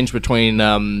did change between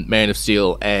Man of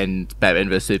Steel and Batman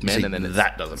vs Superman, See, and then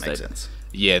that doesn't make sense.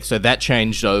 Yeah, so that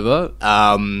changed over.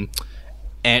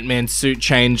 Ant-Man's suit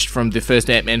changed from the first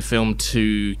Ant-Man film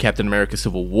to Captain America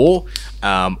Civil War.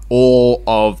 All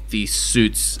of the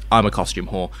suits... I'm a costume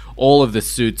whore. All of the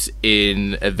suits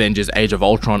in Avengers Age of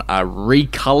Ultron are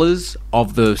recolors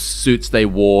of the suits they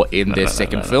wore in their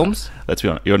second films. Let's be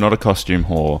honest. You're not a costume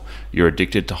whore. You're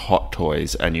addicted to hot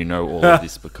toys, and you know all of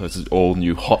this because all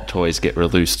new hot toys get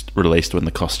released when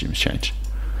the costumes change.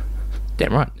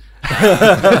 Damn right.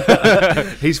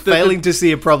 He's failing to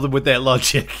see a problem with that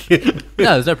logic.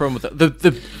 No, there's no problem with that.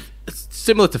 The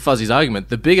similar to Fuzzy's argument,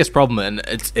 the biggest problem, and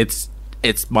it's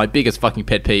my biggest fucking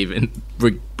pet peeve in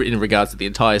regards to the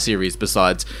entire series,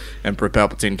 besides Emperor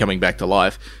Palpatine coming back to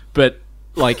life. But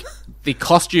like the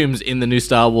costumes in the new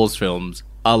Star Wars films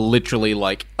are literally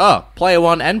like, player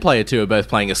 1 and player 2 are both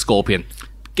playing a Scorpion.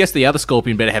 Guess the other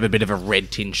Scorpion better have a bit of a red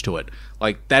tinge to it.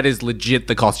 Like, that is legit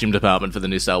the costume department for the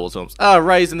new Star Wars films.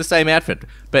 Rey's in the same outfit,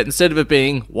 but instead of it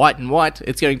being white and white,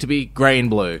 it's going to be grey and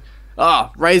blue.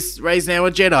 Rey's now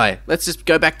a Jedi. Let's just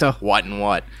go back to white and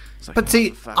white. Like, but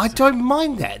see, I don't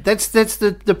mind that. That's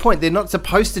the point. They're not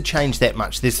supposed to change that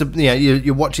much. There's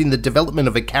you're watching the development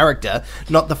of a character,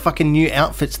 not the fucking new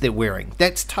outfits they're wearing.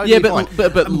 That's totally fine.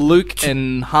 But Luke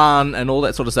and Han and all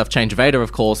that sort of stuff changed. Vader,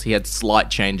 of course, he had slight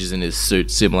changes in his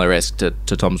suit, similar-esque to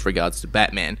Tom's regards to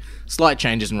Batman. Slight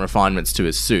changes and refinements to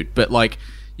his suit. But, like,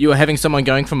 you were having someone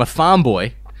going from a farm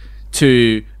boy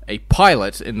to a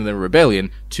pilot in the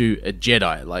Rebellion to a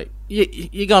Jedi. Like,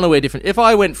 you're gonna wear different. If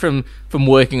I went from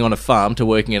working on a farm to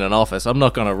working in an office, I'm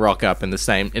not gonna rock up in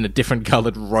a different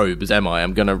coloured robes, am I?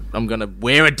 I'm gonna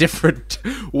wear a different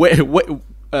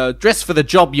dress for the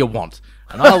job you want,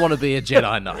 and I want to be a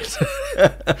Jedi Knight.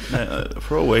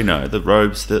 For all we know, the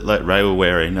robes that like Rey were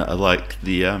wearing are like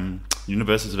the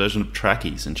universe's version of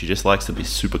trackies, and she just likes to be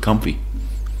super comfy.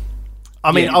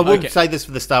 I mean, I would say this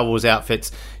for the Star Wars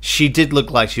outfits. She did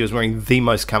look like she was wearing the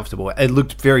most comfortable. It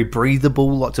looked very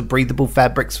breathable, lots of breathable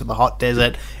fabrics for the hot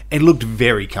desert. It looked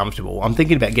very comfortable. I'm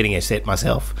thinking about getting a set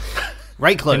myself.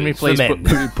 Rey clothes Can we for please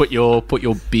men. put your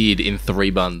beard in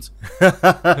 3 buns?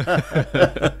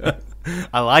 I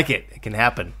like it. It can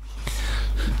happen.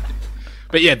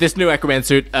 But yeah, this new Aquaman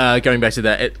suit, going back to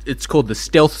that, it's called the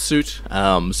stealth suit.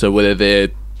 So whether they're...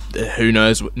 who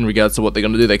knows in regards to what they're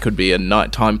going to do. They could be a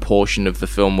nighttime portion of the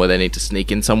film where they need to sneak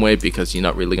in somewhere because you're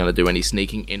not really going to do any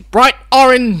sneaking in bright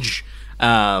orange.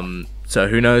 So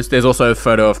who knows? There's also a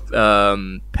photo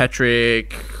of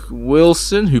Patrick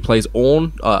Wilson, who plays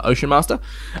Orn, Ocean Master.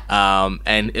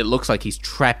 And it looks like he's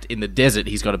trapped in the desert.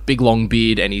 He's got a big long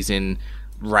beard and he's in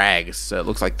rags. So it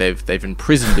looks like they've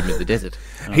imprisoned him in the desert.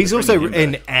 He's also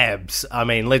in abs. I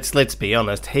mean, let's be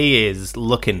honest. He is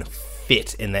looking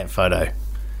fit in that photo.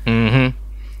 Mm-hmm.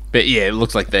 But yeah, it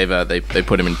looks like they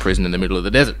put him in prison in the middle of the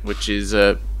desert, which is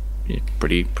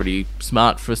pretty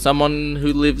smart for someone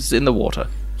who lives in the water.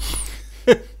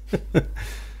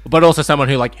 But also someone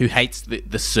who hates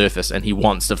the surface and he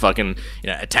wants to fucking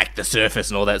attack the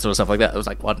surface and all that sort of stuff like that. It was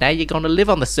like, well, now you're gonna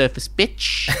live on the surface,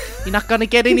 bitch. You're not gonna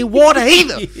get any water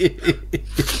either.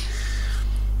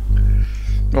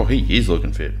 Oh, he is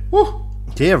looking fit. Woo.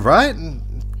 Yeah, right.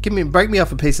 Break me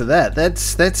off a piece of that.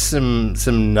 That's some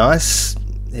nice.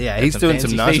 Yeah, he's doing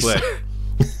some nice work.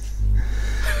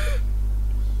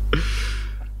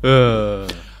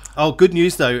 Oh, good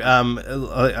news though.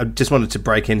 I just wanted to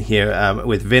break in here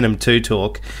with Venom 2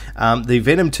 talk. The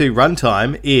Venom 2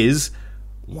 runtime is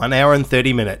 1 hour and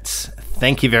 30 minutes.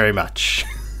 Thank you very much.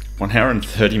 1 hour and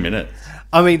 30 minutes.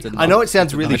 I mean, I know it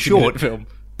sounds really short, film.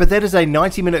 but that is a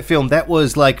 90-minute film. That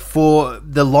was for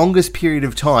the longest period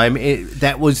of time.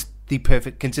 That was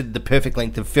considered the perfect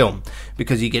length of film,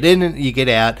 because you get in and you get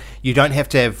out. You don't have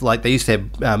to have they used to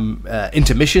have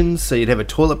intermissions, so you'd have a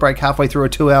toilet break halfway through a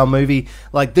 2-hour movie.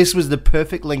 This was the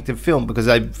perfect length of film, because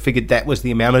I figured that was the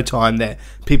amount of time that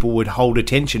people would hold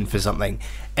attention for something.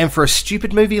 And for a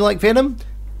stupid movie like Venom,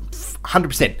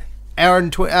 100%. Hour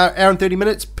and 30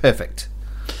 minutes, perfect.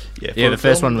 Yeah, the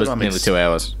first one was nearly 2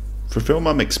 hours. For a film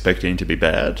I'm expecting to be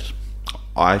bad,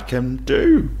 I can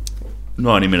do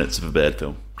 90 minutes of a bad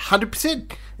film.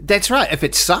 100%. That's right. If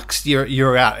it sucks,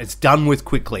 you're out. It's done with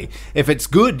quickly. If it's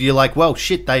good, you're like, well,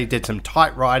 shit, they did some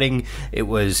tight writing. It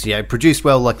was produced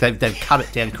well. They've cut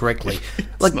it down correctly.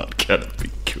 It's not gonna be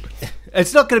good.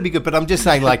 It's not going to be good, but I'm just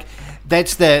saying,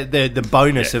 that's the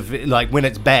bonus of when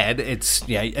it's bad, it's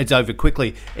it's over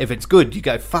quickly. If it's good, you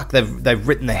go, fuck, they've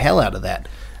written the hell out of that.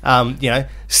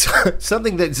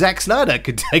 Something that Zack Snyder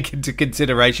could take into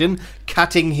consideration,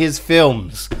 cutting his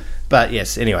films. But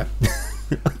yes, anyway,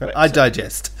 I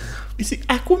digest. Is the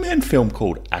Aquaman film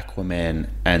called Aquaman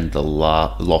and the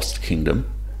Lost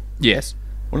Kingdom? Yes.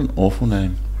 What an awful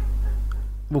name.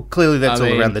 Well, clearly that's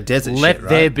all around the desert let shit, right?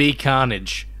 there be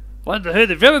carnage. What who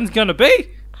the villain's gonna be?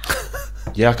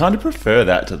 Yeah, I kind of prefer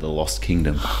that to the Lost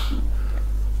Kingdom.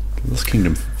 The Lost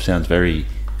Kingdom sounds very...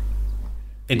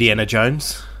 Indiana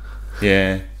Jones.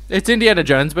 Yeah. It's Indiana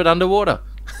Jones, but underwater.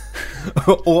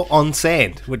 Or on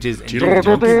sand, which is...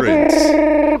 Love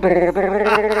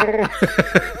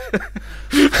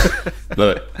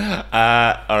it.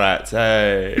 Alright,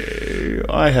 so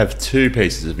I have 2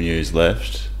 pieces of news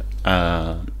left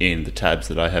in the tabs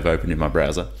that I have open in my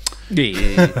browser.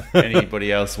 Yeah.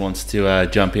 Anybody else wants to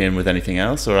jump in with anything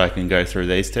else, or I can go through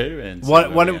these 2 and see where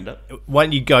we end up? Why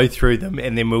don't you go through them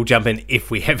and then we'll jump in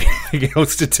if we have anything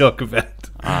else to talk about.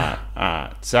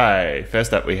 So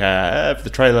first up we have the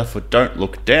trailer for Don't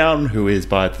Look Down, who is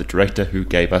by the director who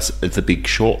gave us The Big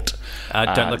Short.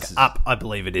 Don't Look Up, I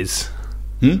believe it is.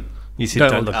 You said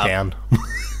Don't Look Down.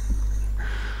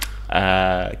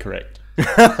 Correct.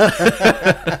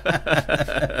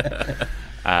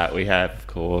 We have, of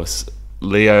course,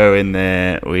 Leo in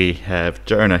there. We have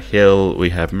Jonah Hill. We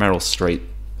have Meryl Streep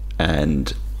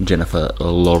and Jennifer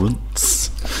Lawrence.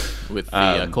 With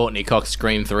the Courtney Cox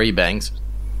Scream 3 bangs.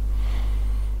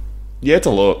 Yeah, it's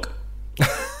a look.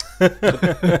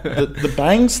 the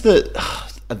bangs that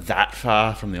are that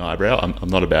far from the eyebrow, I'm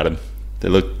not about them. They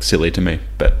look silly to me,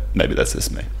 but maybe that's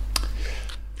just me.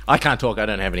 I can't talk. I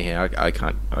don't have any hair. I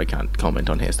can't comment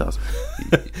on hairstyles.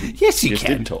 Yes, you just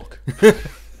can. did talk.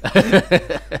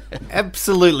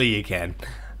 Absolutely, you can.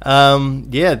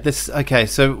 This. Okay,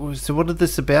 so what is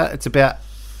this about? It's about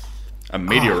a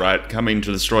meteorite coming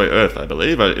to destroy Earth, I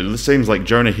believe. It seems like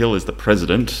Jonah Hill is the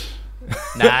president.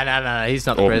 No, he's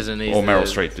not the president. He's Meryl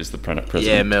Streep is the president.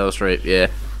 Yeah, Meryl Streep, yeah.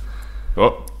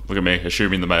 Oh, look at me,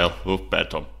 assuming the male. Oh,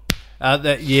 bad Tom.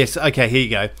 Yes, okay, here you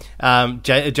go.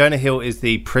 Jonah Hill is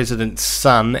the president's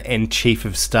son and chief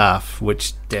of staff,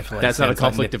 which definitely... That's not a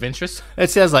conflict of interest?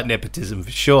 It sounds like nepotism, for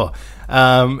sure.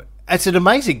 It's an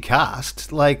amazing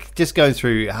cast. Just going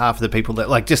through half of the people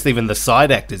that... just even the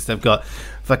side actors. They've got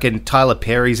fucking Tyler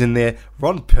Perry's in there.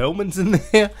 Ron Perlman's in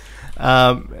there.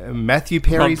 Matthew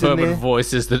Perry's in there. Ron Perlman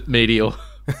voices the medial.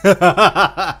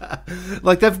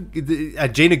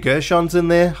 Gina Gershon's in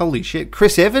there. Holy shit.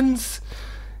 Chris Evans...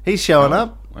 He's showing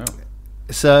up. Wow.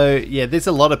 So, yeah, there's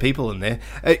a lot of people in there.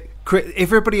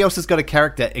 Everybody else has got a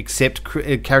character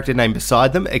character name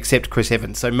beside them, except Chris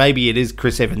Evans. So maybe it is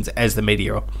Chris Evans as the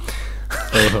meteor.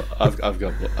 I've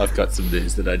got some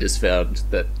news that I just found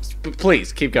that...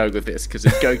 Please, keep going with this, because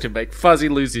it's going to make Fuzzy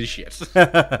lose his shit.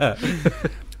 There's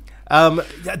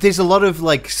a lot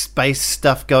of space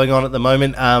stuff going on at the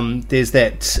moment. There's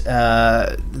that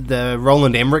the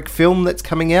Roland Emmerich film that's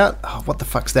coming out. Oh, what the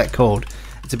fuck's that called?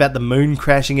 It's about the moon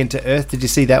crashing into Earth. Did you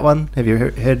see that one? Have you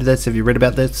heard of this? Have you read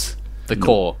about this? The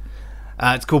Core.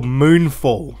 It's called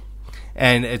Moonfall,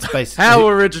 and it's basically how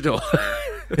original.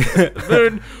 The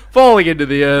moon falling into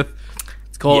the Earth.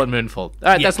 Call it Moonfall. All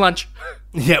right, that's lunch.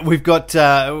 Yeah, we've got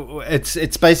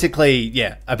it's basically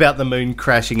about the moon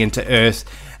crashing into Earth,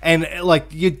 and like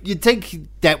you'd think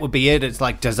that would be it. It's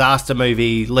like disaster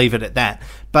movie, leave it at that.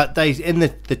 But they in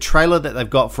the trailer that they've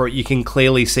got for it, you can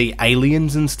clearly see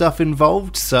aliens and stuff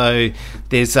involved. So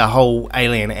there's a whole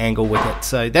alien angle with it.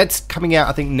 So that's coming out,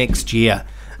 I think, next year.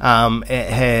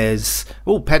 It has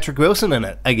Patrick Wilson in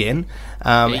it again,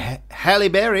 Halle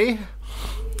Berry,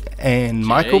 and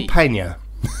Michael Pena.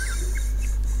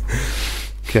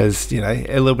 Because,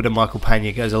 a little bit of Michael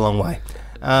Pena goes a long way.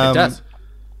 It does.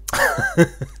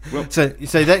 So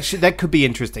that could be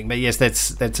interesting. But yes,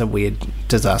 that's a weird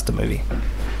disaster movie.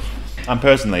 I'm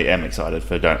personally excited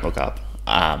for Don't Look Up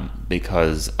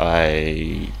because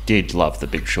I did love The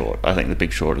Big Short. I think The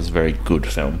Big Short is a very good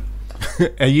film.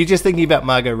 Are you just thinking about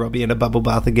Margot Robbie in a bubble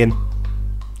bath again?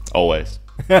 Always.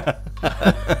 No,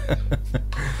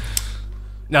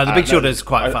 The Big Short is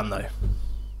quite fun, though.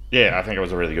 Yeah, I think it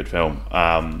was a really good film.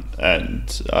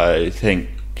 And I think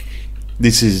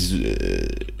this is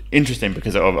interesting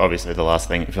because obviously the last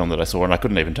film that I saw, and I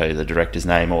couldn't even tell you the director's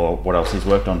name or what else he's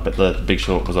worked on, but The Big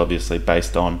Short was obviously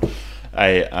based on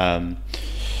it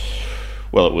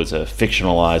was a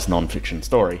fictionalized non-fiction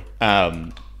story.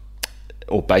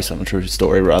 Or based on a true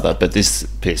story, rather, but this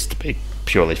appears to be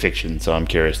purely fiction, so I'm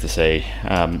curious to see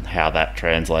how that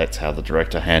translates, how the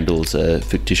director handles a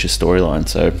fictitious storyline,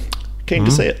 so keen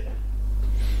to see it.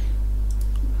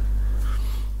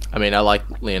 I mean, I like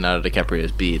Leonardo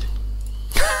DiCaprio's beard.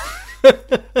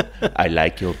 I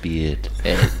like your beard.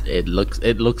 It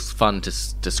looks fun to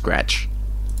scratch.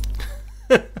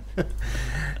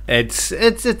 It's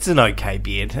an okay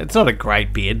beard. It's not a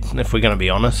great beard, if we're going to be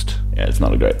honest. Yeah, it's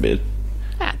not a great beard.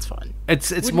 That's fine. It's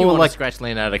Wouldn't more you want like to scratch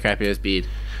Leonardo DiCaprio's beard.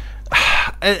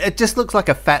 it just looks like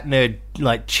a fat nerd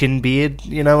like chin beard.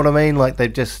 You know what I mean? Like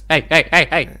they've just Hey!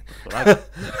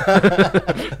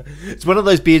 it's one of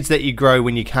those beards that you grow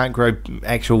when you can't grow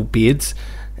actual beards.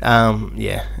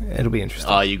 Yeah, it'll be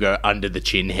interesting. Oh, you go under the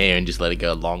chin hair and just let it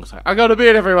go long. So, I got a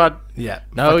beard, everyone. Yeah,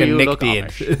 No, fucking you neck look beard.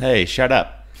 Amish. Hey, shut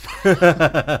up.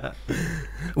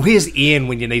 Where's Ian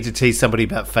when you need to tease somebody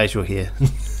about facial hair?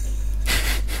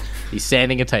 He's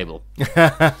sanding a table.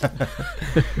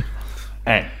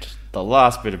 And the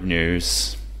last bit of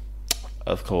news,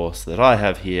 of course, that I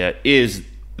have here is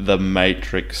The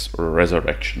Matrix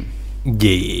Resurrection.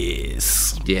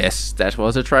 Yes. Yes, that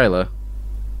was a trailer.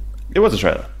 It was a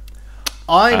trailer.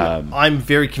 I'm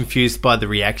very confused by the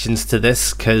reactions to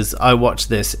this because I watched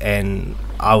this and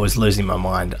I was losing my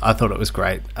mind. I thought it was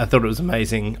great. I thought it was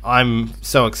amazing. I'm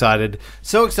so excited.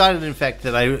 So excited, in fact,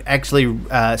 that I actually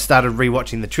started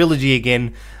rewatching the trilogy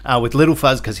again with Little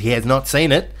Fuzz because he has not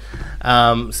seen it.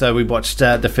 So we watched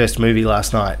the first movie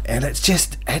last night, and it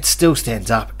still stands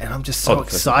up, and I'm just so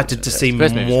excited to see more.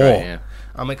 Great, yeah.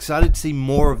 I'm excited to see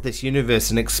more of this universe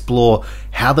and explore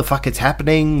how the fuck it's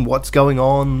happening, what's going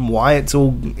on, why it's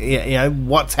all,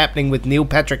 what's happening with Neil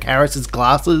Patrick Harris's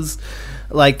glasses.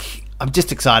 Like, I'm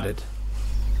just excited.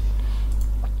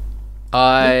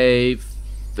 I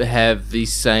have the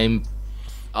same.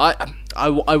 I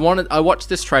watched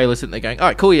this trailer sitting there going, all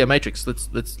right, cool, yeah, Matrix,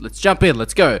 let's jump in,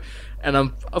 let's go. And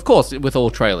of course, with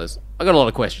all trailers, I got a lot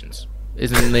of questions.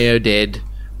 Isn't Neo dead?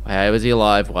 How is he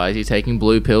alive? Why is he taking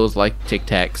blue pills like Tic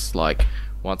Tacs? Like,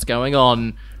 what's going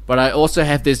on? But I also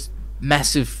have this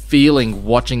massive feeling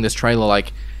watching this trailer,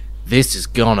 like, this is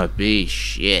gonna be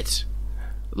shit.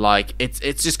 Like, it's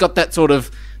just got that sort of,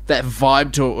 that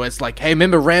vibe to it where it's like, hey,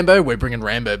 remember Rambo? We're bringing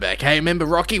Rambo back. Hey, remember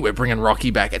Rocky? We're bringing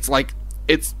Rocky back. It's like,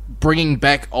 it's bringing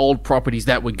back old properties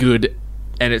that were good,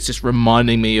 and it's just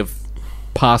reminding me of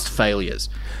past failures.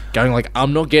 Going like,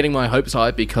 I'm not getting my hopes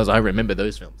high because I remember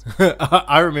those films.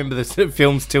 I remember the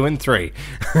films 2 and 3.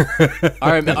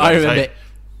 I remember.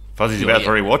 Fuzzy's about to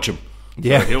rewatch them.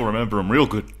 Yeah. So he'll remember them real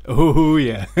good. Oh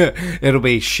yeah, it'll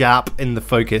be sharp in the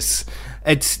focus.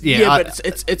 But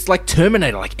it's like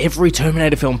Terminator. Like every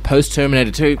Terminator film post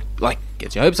Terminator 2, like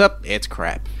gets your hopes up, it's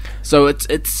crap. So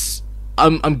it's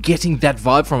I'm getting that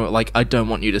vibe from it. Like, I don't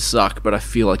want you to suck, but I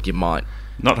feel like you might.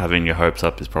 Not having your hopes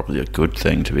up is probably a good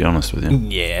thing, to be honest with you.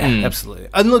 Yeah, absolutely.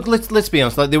 And look, let's be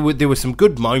honest. Like there were some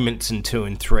good moments in 2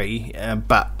 and 3,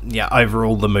 but yeah,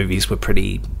 overall the movies were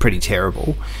pretty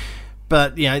terrible.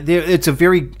 But it's a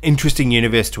very interesting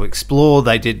universe to explore.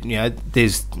 They did,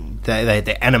 there's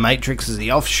the Animatrix is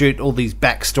the offshoot, all these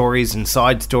backstories and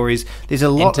side stories. There's a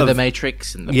lot Into of the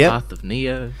Matrix and the path of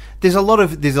Neo. There's a lot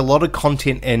of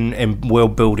content and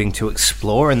world building to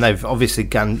explore, and they've obviously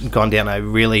gone down a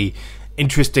really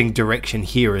interesting direction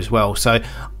here as well. So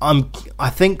I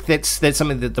think that's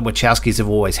something that the Wachowskis have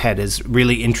always had, is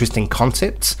really interesting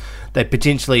concepts. They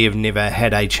potentially have never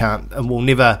had a chance, and will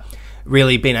never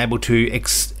really been able to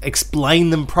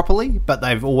explain them properly, but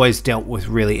they've always dealt with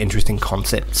really interesting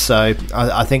concepts. So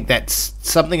I think that's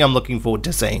something I'm looking forward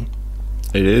to seeing.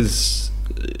 It is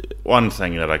one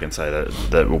thing that I can say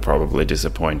that will probably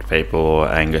disappoint people or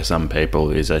anger some people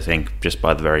is, I think, just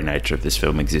by the very nature of this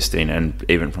film existing, and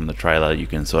even from the trailer, you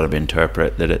can sort of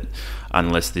interpret that it,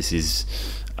 unless this is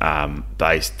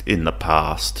based in the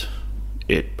past,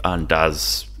 it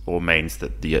undoes or means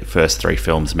that the first three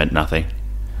films meant nothing.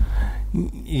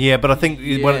 Yeah, but I think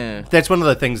that's one of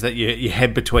the things that you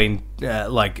had between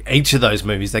like each of those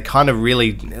movies. They kind of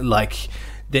really like.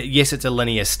 Yes, it's a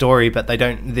linear story, but they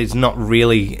don't. There's not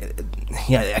really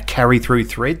a carry through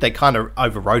thread. They kind of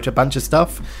overwrote a bunch of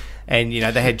stuff, and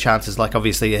they had chances. Like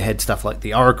obviously, they had stuff like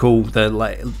the Oracle,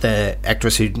 the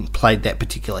actress who played that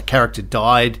particular character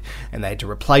died, and they had to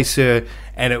replace her.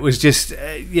 And it was just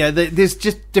there's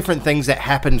just different things that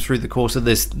happened through the course of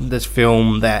this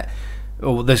film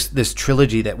or this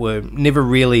trilogy that were never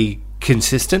really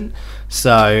consistent.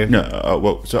 So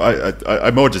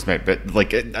I more just meant, but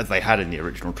like as they had in the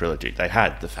original trilogy, they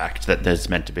had the fact that there's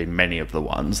meant to be many of the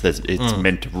ones. It's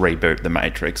meant to reboot the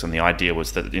Matrix, and the idea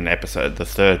was that in the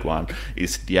third one,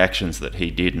 is the actions that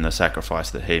he did and the sacrifice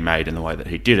that he made and the way that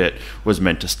he did it was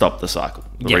meant to stop the cycle.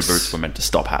 The reboots were meant to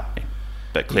stop happening.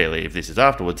 But clearly, if this is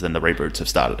afterwards, then the reboots have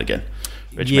started again,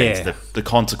 which means that the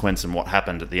consequence and what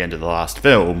happened at the end of the last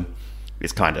film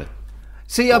is kind of.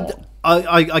 See,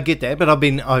 I get that, but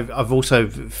I've also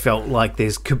felt like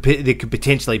there could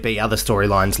potentially be other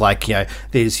storylines, like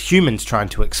there's humans trying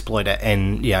to exploit it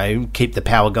and keep the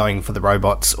power going for the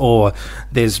robots, or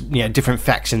there's different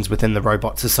factions within the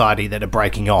robot society that are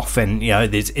breaking off, and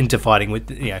there's interfighting with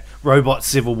robot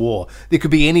civil war. There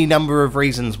could be any number of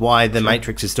reasons why the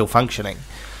Matrix is still functioning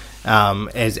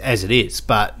as it is,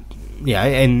 but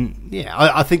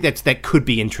I think that could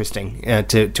be interesting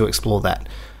to explore that.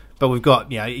 But we've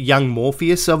got young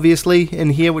Morpheus obviously in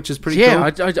here, which is pretty cool.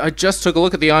 Yeah, I just took a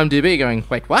look at the IMDb, going,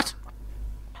 wait, what?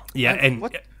 Yeah, and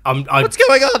what? What's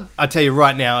going on? I tell you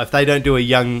right now, if they don't do a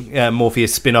young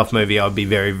Morpheus spin-off movie, I'd be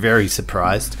very, very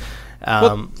surprised.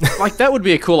 Like that would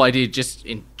be a cool idea, just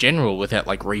in general, without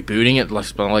like rebooting it.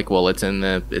 Like, well, it's in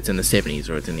the 70s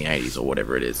or it's in the 80s or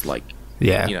whatever it is. Like,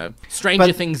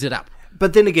 Stranger Things it up.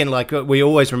 But then again, like we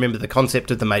always remember, the concept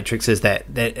of the Matrix is that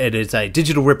it is a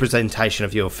digital representation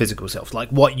of your physical self, like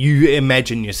what you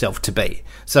imagine yourself to be.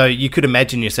 So you could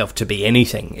imagine yourself to be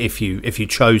anything if you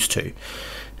chose to.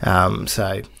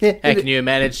 So yeah. How can you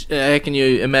imagine?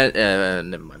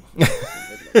 Never mind.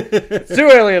 It's too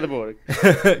early in the morning.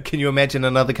 Can you imagine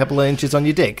another couple of inches on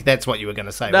your dick? That's what you were going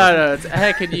to say. No. It's,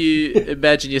 how can you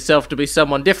imagine yourself to be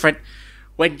someone different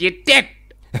when you're dead?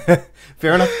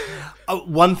 Fair enough.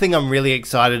 One thing I'm really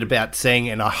excited about seeing,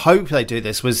 and I hope they do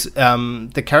this, was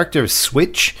the character of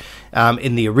Switch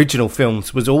in the original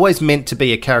films was always meant to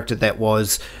be a character that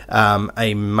was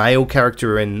a male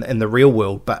character in the real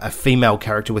world, but a female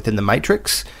character within the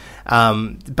Matrix.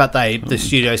 But the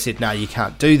studio said, no, you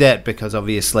can't do that, because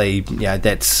obviously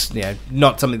that's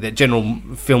not something that general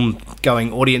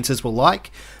film-going audiences will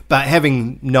like. But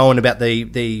having known about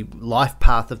the life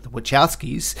path of the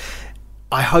Wachowskis,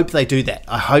 I hope they do that.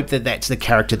 I hope that that's the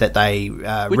character that they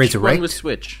resurrect. Which one was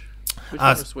Switch?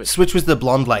 Switch was the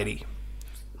blonde lady.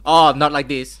 Oh, not like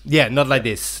this. Yeah, not like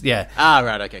this. Yeah. Ah,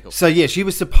 right. Okay, cool. So yeah, she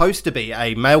was supposed to be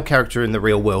a male character in the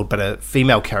real world, but a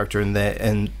female character in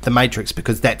the Matrix,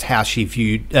 because that's how she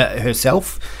viewed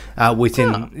herself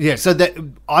within. Oh. Yeah. So that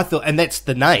I thought, and that's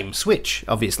the name Switch.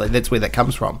 Obviously, that's where that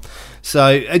comes from.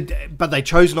 So, but they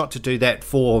chose not to do that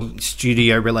for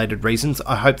studio-related reasons.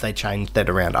 I hope they change that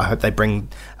around. I hope they bring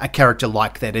a character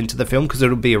like that into the film, because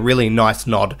it'll be a really nice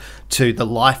nod to the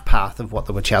life path of what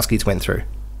the Wachowskis went through.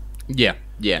 Yeah.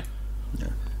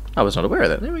 I was not aware of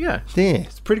that. There we go. Yeah,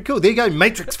 it's pretty cool. There you go,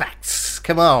 Matrix facts.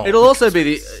 Come on. It'll also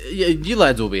be you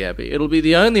lads will be happy. It'll be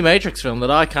the only Matrix film that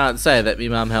I can't say that my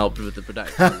mum helped with the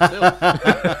production of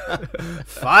the film.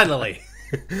 Finally.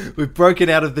 We've broken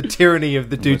out of the tyranny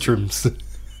of the Dutrams.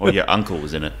 Or your uncle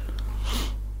was in it.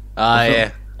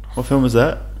 Yeah. What film was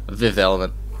that? Fifth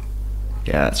Element.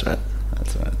 Yeah, that's right.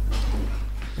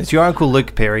 It's your uncle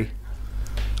Luke Perry.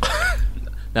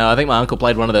 No, I think my uncle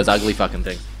played one of those ugly fucking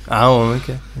things. Oh,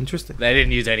 okay. Interesting. They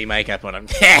didn't use any makeup on him.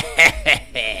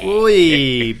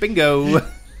 Oi, bingo.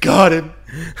 Got him.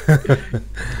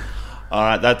 All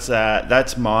right,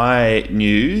 that's my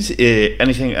news.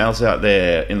 Anything else out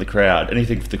there in the crowd?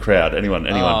 Anything for the crowd? Anyone?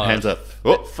 Hands up.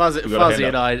 Fuzzy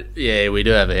and I, yeah, we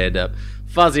do have a hand up.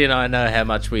 Fuzzy and I know how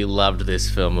much we loved this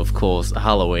film, of course.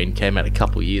 Halloween came out a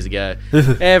couple years ago.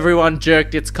 Everyone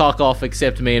jerked its cock off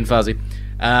except me and Fuzzy.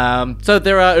 So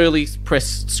there are early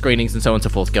press screenings and so on and so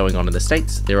forth going on in the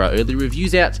States. There are early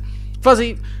reviews out.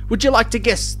 Fuzzy, would you like to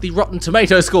guess the Rotten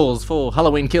Tomato scores for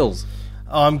Halloween Kills?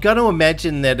 I'm going to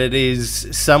imagine that it is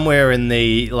somewhere in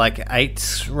the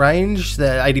 8 range, the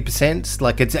 80%.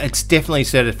 Like it's definitely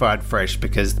certified fresh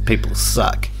because the people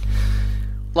suck.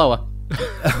 Lower.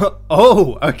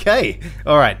 Oh, okay.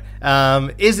 All right.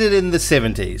 Is it in the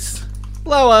 70s?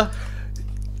 Lower.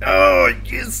 Oh,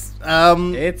 yes.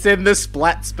 It's in the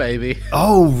splats, baby.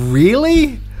 Oh,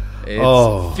 really? It's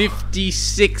Oh.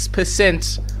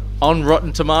 56% on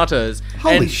Rotten Tomatoes.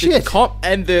 Holy and shit.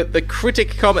 The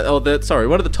critic comment, one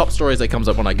of the top stories that comes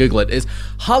up when I Google it is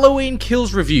Halloween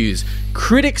Kills reviews.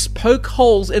 Critics poke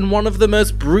holes in one of the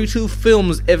most brutal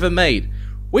films ever made.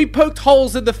 We poked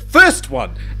holes in the first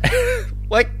one.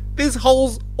 There's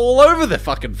holes all over the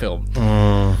fucking film.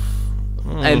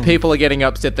 And people are getting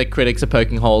upset that critics are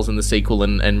poking holes in the sequel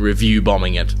and review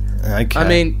bombing it. Okay. I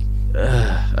mean,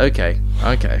 okay,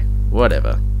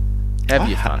 whatever. Have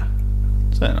your fun.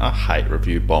 I hate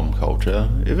review bomb culture.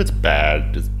 If it's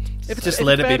bad, Just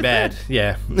let it be bad.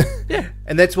 Yeah. Yeah.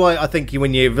 And that's why I think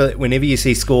whenever you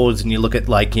see scores and you look at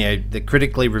the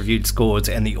critically reviewed scores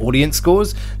and the audience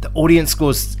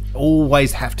scores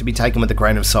always have to be taken with a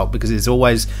grain of salt because there's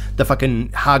always the fucking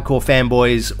hardcore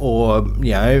fanboys or,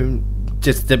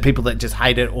 just the people that just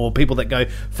hate it or people that go,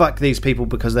 fuck these people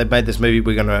because they've made this movie,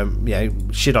 we're going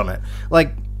to, shit on it.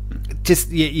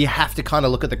 You have to kind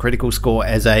of look at the critical score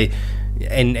as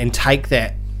and take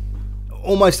that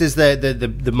almost as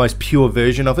the most pure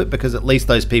version of it because at least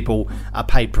those people are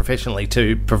paid professionally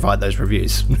to provide those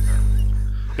reviews.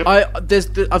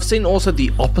 I've seen also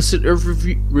the opposite of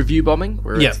review bombing,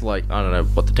 where it's I don't know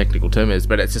what the technical term is,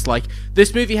 but it's just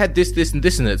this movie had this, and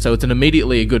this in it, so it's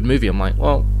immediately a good movie. I'm like,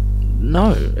 well,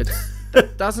 no,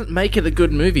 it doesn't make it a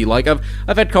good movie. I've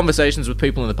had conversations with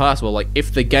people in the past where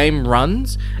if the game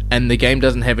runs and the game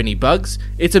doesn't have any bugs,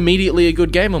 it's immediately a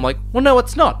good game. I'm like, well, no,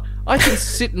 it's not. I can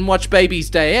sit and watch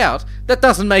Baby's Day Out. That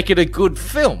doesn't make it a good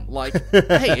film.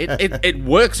 Hey, it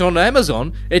works on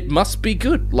Amazon. It must be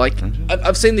good.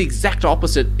 I've seen the exact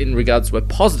opposite in regards to a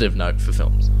positive note for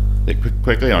films.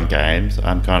 Quickly on games,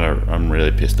 I'm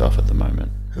really pissed off at the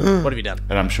moment. What have you done?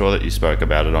 And I'm sure that you spoke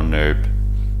about it on Noob,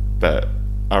 but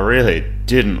I really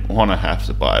didn't want to have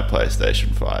to buy a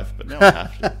PlayStation 5, but now I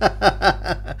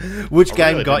have to. Which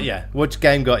game got you?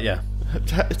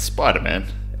 It's Spider-Man.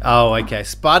 Oh, okay.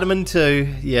 Spider-Man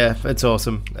 2. Yeah, it's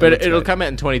awesome. But it'll come out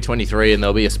in 2023 and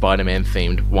there'll be a Spider-Man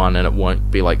themed one and it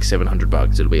won't be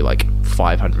 $700. It'll be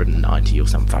 $590 or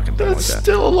some fucking thing That's like that.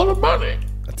 still a lot of money.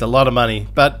 It's a lot of money,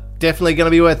 but definitely going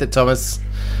to be worth it, Thomas.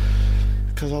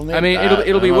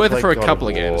 It'll be worth it for a couple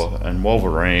of games. And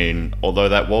Wolverine, although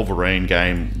that Wolverine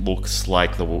game looks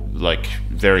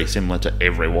very similar to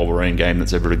every Wolverine game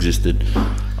that's ever existed.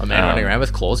 A man running around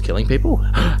with claws killing people?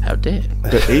 How dare.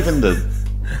 But even the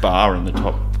bar in the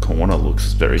top corner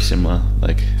looks very similar.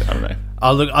 I don't know.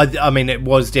 Oh, look, I mean, it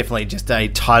was definitely just a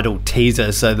title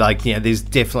teaser, so, there's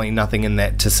definitely nothing in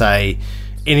that to say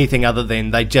anything other than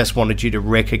they just wanted you to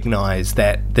recognise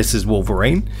that this is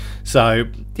Wolverine. So,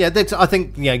 yeah, I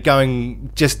think,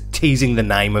 just teasing the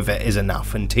name of it is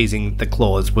enough, and teasing the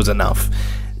claws was enough.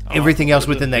 Everything else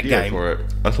within that game. For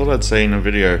it. I thought I'd seen a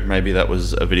video. Maybe that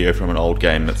was a video from an old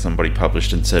game that somebody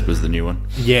published and said was the new one.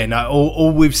 Yeah, no,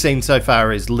 all we've seen so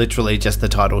far is literally just the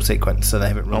title sequence, so they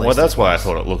haven't released well, that's why I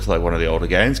thought it looked like one of the older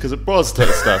games, because it was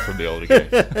stuff from the older games.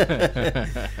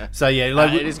 So,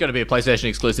 yeah. It is going to be a PlayStation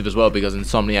exclusive as well, because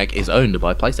Insomniac is owned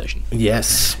by PlayStation.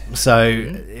 Yes.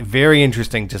 So, very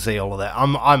interesting to see all of that.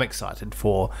 I'm excited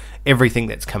for everything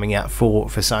that's coming out for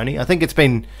Sony. I think it's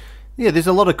been... Yeah, there's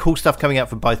a lot of cool stuff coming out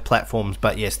for both platforms,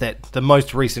 but yes, the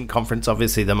most recent conference,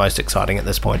 obviously the most exciting at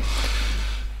this point.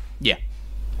 Yeah.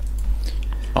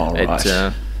 All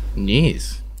right.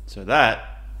 News. So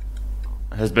that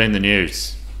has been the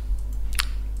news.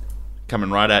 Coming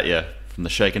right at you from the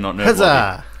Shaken Not Nerd Huzzah!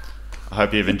 Lobby. I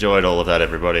hope you've enjoyed all of that,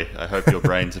 everybody. I hope your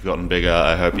brains have gotten bigger.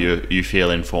 I hope you feel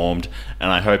informed.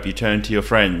 And I hope you turn to your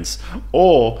friends.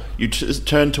 Or you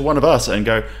turn to one of us and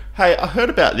go, hey, I heard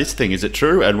about this thing. Is it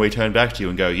true? And we turn back to you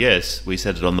and go, yes, we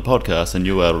said it on the podcast and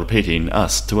you are repeating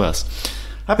us to us.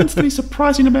 Happens to be a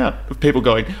surprising amount of people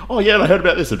going, oh, yeah, I heard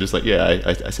about this. I'm just like, yeah,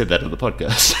 I said that on the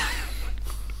podcast.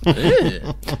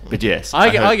 But yes,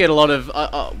 I get a lot of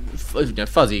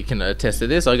Fuzzy can attest to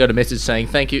this. I got a message saying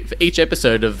thank you for each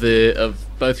episode of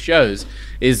both shows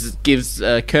gives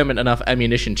Kermit enough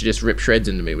ammunition to just rip shreds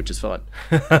into me, which is fine.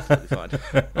 Fine.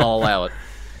 I'll allow it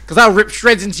because I'll rip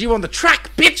shreds into you on the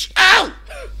track, bitch. Ow!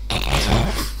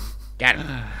 Got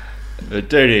it.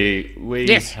 Dirty, we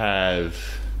Yes. have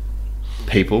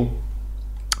people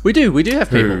We do have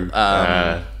who people.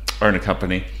 own a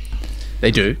company, They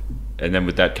do. and then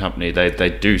with that company, they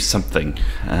do something.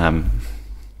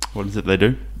 What is it they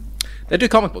do? They do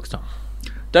comic books, Tom.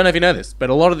 Don't know if you know this, but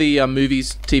a lot of the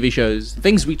movies, TV shows,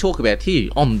 things we talk about here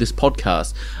on this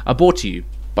podcast are brought to you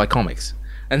by comics.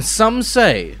 And some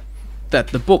say that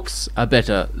the books are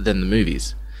better than the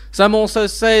movies. Some also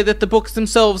say that the books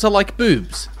themselves are like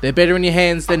boobs. They're better in your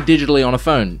hands than digitally on a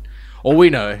phone. All we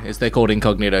know is they're called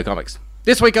Incognito Comics.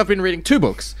 This week I've been reading 2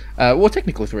 books. Well,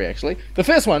 technically 3, actually. The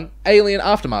first one, Alien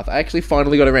Aftermath. I actually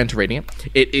finally got around to reading it.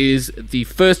 It is the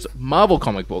first Marvel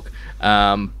comic book.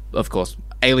 Of course,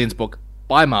 Aliens book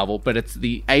by Marvel, but it's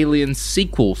the Alien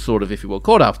sequel, sort of, if you will,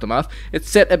 called Aftermath. It's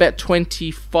set about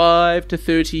 25 to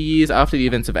 30 years after the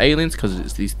events of Aliens, because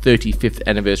it's the 35th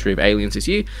anniversary of Aliens this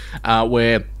year,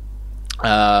 where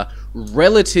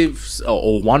relatives,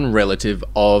 or one relative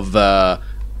of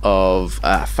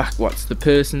what's the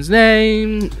person's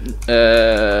name?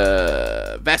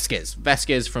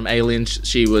 Vasquez from Aliens.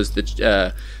 She was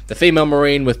the female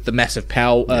Marine with the massive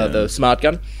power, the smart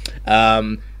gun.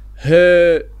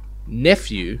 Her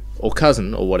nephew or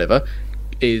cousin or whatever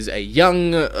is a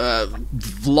young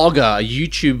vlogger, a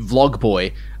YouTube vlog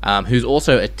boy, who's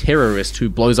also a terrorist who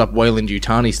blows up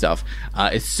Weyland-Yutani stuff.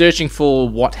 Is searching for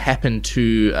what happened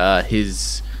to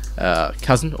his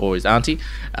cousin or his auntie,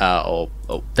 or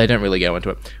they don't really go into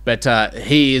it, but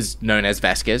he is known as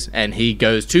Vasquez, and he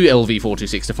goes to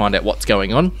LV-426 to find out what's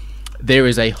going on. There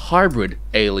is a hybrid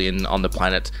alien on the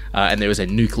planet, and there is a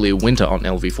nuclear winter on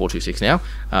LV-426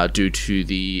 now, due to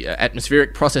the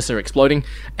atmospheric processor exploding,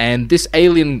 and this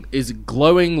alien is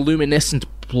glowing luminescent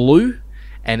blue,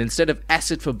 and instead of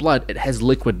acid for blood, it has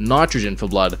liquid nitrogen for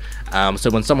blood.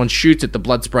 So when someone shoots it, the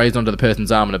blood sprays onto the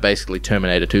person's arm, and it basically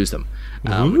Terminator 2s them,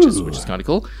 which is kind of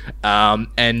cool.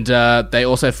 And they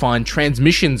also find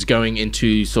transmissions going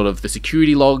into sort of the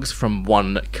security logs from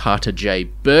one Carter J.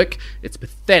 Burke. It's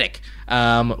pathetic,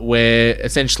 where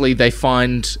essentially they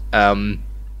find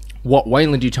what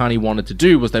Weyland-Yutani wanted to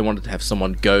do was they wanted to have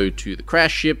someone go to the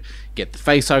crash ship, get the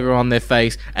facehugger on their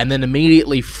face, and then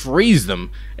immediately freeze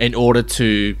them in order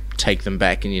to take them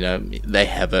back. And they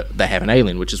have an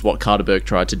alien, which is what Carter Burke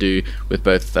tried to do with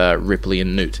both Ripley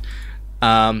and Newt.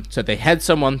 So they had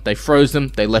someone, they froze them,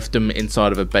 they left them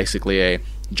inside of basically a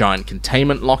giant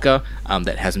containment locker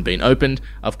that hasn't been opened.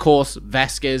 Of course,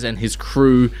 Vasquez and his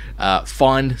crew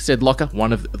find said locker.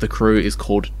 One of the crew is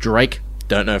called Drake.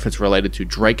 Don't know if it's related to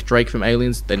Drake from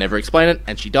Aliens. They never explain it,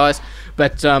 and she dies.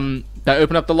 But they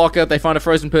open up the locker, they find a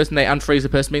frozen person, they unfreeze the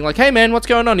person, being like, "Hey man, what's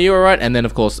going on? Are you alright?" And then,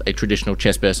 of course, a traditional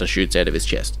chestburster shoots out of his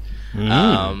chest.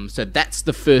 So that's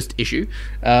the first issue.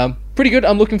 Pretty good.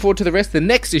 I'm looking forward to the rest. The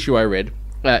next issue I read,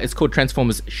 it's called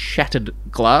Transformers Shattered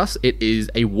Glass. It is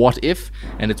a what if,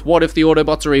 and it's what if the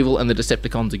Autobots are evil and the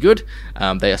Decepticons are good.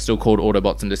 They are still called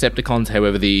Autobots and Decepticons.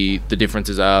 However, the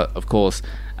differences are, of course,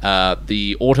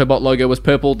 the Autobot logo was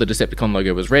purple, the Decepticon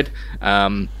logo was red.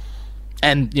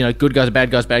 And, good guys are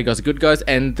bad guys are good guys.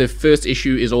 And the first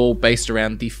issue is all based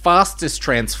around the fastest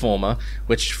Transformer,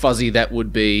 which, Fuzzy, that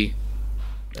would be...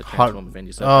 What's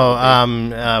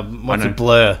it,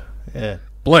 Blur? Yeah.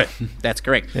 Blur, that's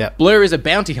correct. Yeah. Blur is a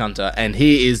bounty hunter, and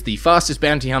he is the fastest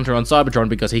bounty hunter on Cybertron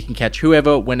because he can catch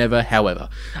whoever, whenever, however.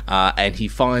 And he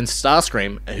finds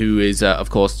Starscream, who is,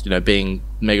 of course, being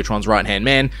Megatron's right-hand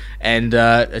man, and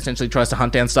essentially tries to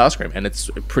hunt down Starscream. And it's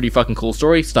a pretty fucking cool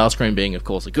story. Starscream being, of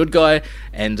course, a good guy,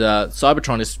 and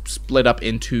Cybertron is split up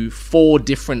into 4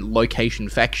 different location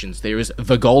factions. There is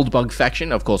the Goldbug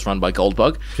faction, of course, run by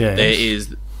Goldbug. Yes. There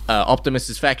is...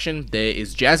 Optimus's faction, there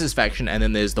is Jazz's faction, and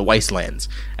then there's the Wastelands.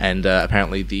 And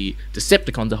apparently the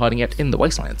Decepticons are hiding out in the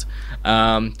Wastelands.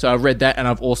 So I've read that, and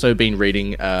I've also been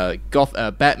reading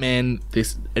Batman.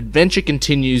 This Adventure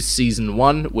Continues Season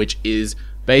 1, which is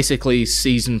basically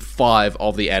Season 5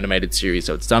 of the animated series.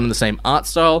 So it's done in the same art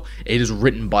style. It is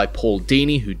written by Paul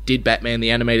Dini, who did Batman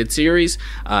the animated series,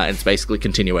 and it's basically a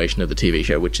continuation of the TV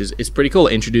show, which is pretty cool.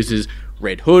 It introduces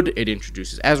Red Hood, it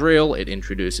introduces Azrael, it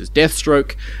introduces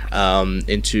Deathstroke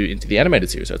into the animated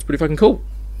series, so it's pretty fucking cool.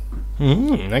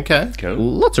 Okay. Cool.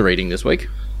 Lots of reading this week.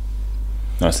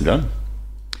 Nicely done.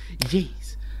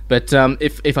 Yes. But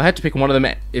if I had to pick one of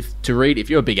them to read, if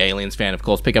you're a big Aliens fan, of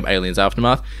course, pick up Aliens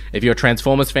Aftermath. If you're a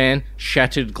Transformers fan,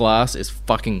 Shattered Glass is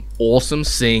fucking awesome,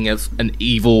 seeing as an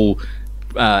evil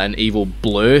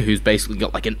Blur who's basically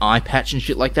got like an eye patch and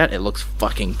shit like that. It looks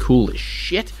fucking cool as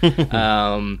shit.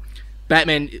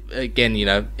 Batman, again,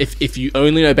 if you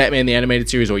only know Batman the animated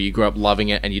series, or you grew up loving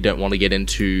it and you don't want to get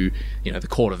into, the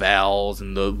Court of Owls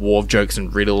and the War of Jokes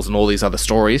and Riddles and all these other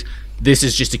stories, this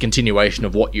is just a continuation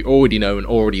of what you already know and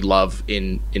already love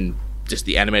in just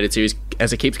the animated series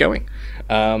as it keeps going.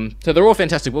 So they're all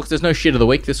fantastic books. There's no shit of the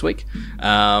week this week.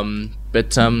 But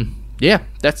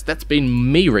that's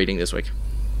been me reading this week.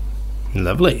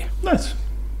 Lovely. Nice.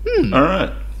 All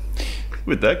right.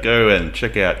 With that, go and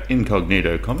check out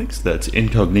Incognito Comics. That's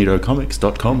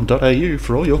incognitocomics.com.au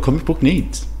for all your comic book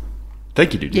needs.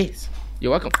 Thank you, dude. Yes. You're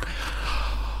welcome.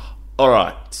 All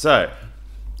right, so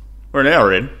we're an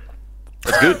hour in.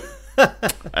 That's good.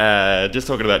 Just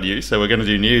talking about news, so we're going to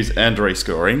do news and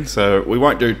rescoring. So we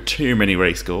won't do too many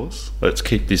rescores. Let's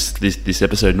keep this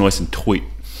episode nice and tight.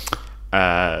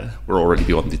 We're already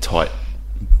beyond the tight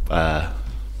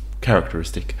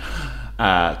characteristic.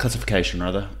 Classification,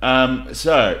 rather.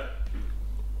 So,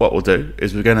 what we'll do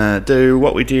is we're going to do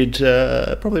what we did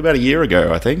probably about a year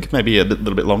ago, I think, maybe a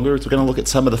little bit longer. Is we're going to look at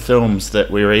some of the films that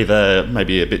we're either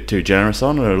maybe a bit too generous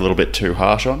on or a little bit too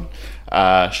harsh on.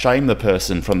 Shame the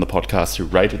person from the podcast who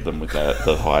rated them with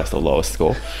the highest or lowest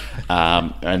score,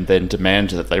 and then demand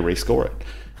that they rescore it.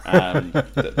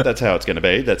 That's how it's going to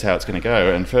be. That's how it's going to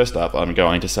go. And first up, I'm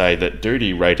going to say that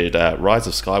Duty rated Rise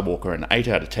of Skywalker an 8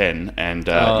 out of 10, and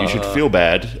you should feel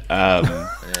bad.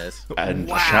 Yes. And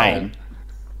Wow. shame.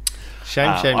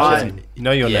 Shame. You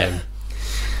know your name.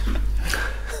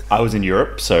 I was in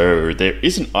Europe, so there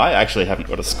isn't. I actually haven't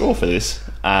got a score for this.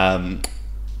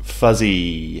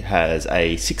 Fuzzy has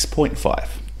a 6.5.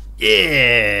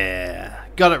 Yeah.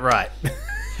 Got it right.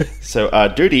 So,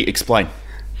 Duty, explain.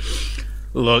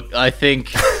 Look, I think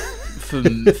for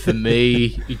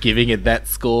me, giving it that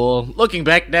score, looking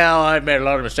back now, I've made a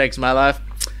lot of mistakes in my life.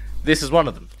 This is one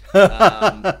of them.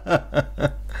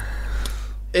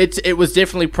 It was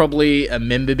definitely probably a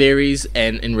member berries,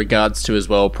 and in regards to as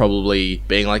well, probably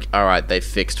being like, all right, they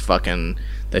fixed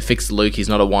Luke. He's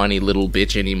not a whiny little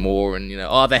bitch anymore, and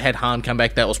they had Han come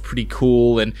back. That was pretty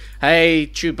cool. And hey,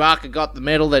 Chewbacca got the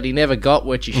medal that he never got,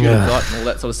 which he should have got, and all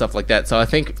that sort of stuff like that. So I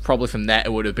think probably from that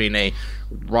it would have been a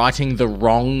righting the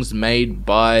wrongs made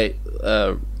by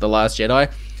the Last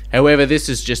Jedi. However, this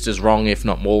is just as wrong, if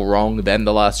not more wrong, than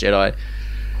the Last Jedi.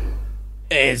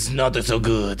 It's not so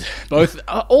good.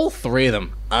 All three of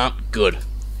them aren't good.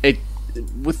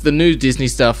 With the new Disney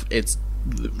stuff, it's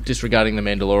disregarding the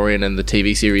Mandalorian and the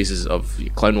TV series of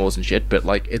Clone Wars and shit, but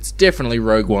it's definitely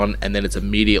Rogue One, and then it's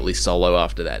immediately Solo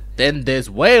after that. Then there's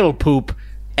whale poop,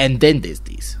 and then there's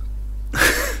these.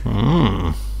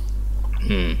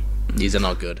 These are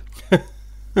not good.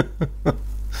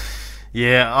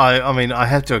 Yeah, I mean, I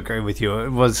have to agree with you. It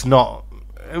was not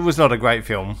a great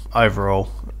film overall.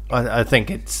 I think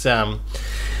it's there's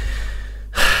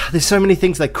so many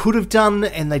things they could have done,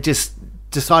 and they just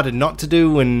decided not to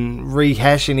do, and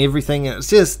rehashing everything. And it's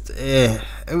just, it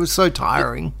was so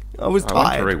tiring. I was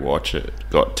tired. I went to rewatch it,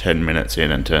 got 10 minutes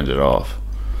in and turned it off.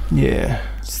 Yeah.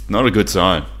 It's not a good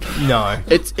sign. No.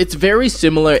 It's very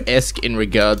similar-esque in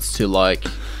regards to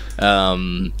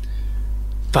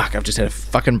fuck, I've just had a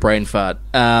fucking brain fart.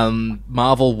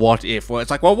 Marvel What If, where it's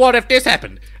like, well, what if this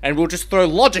happened? And we'll just throw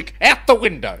logic out the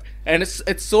window. And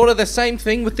it's sort of the same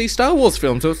thing with these Star Wars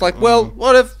films. So it's like, well,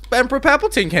 what if Emperor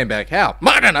Palpatine came back? How?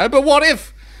 I don't know, but what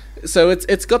if? So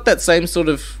it's got that same sort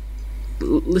of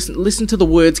listen to the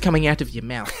words coming out of your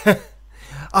mouth.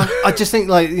 I just think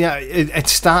it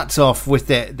starts off with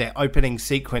that opening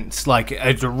sequence,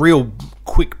 it's a real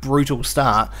quick, brutal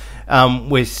start,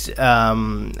 with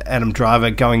Adam Driver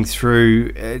going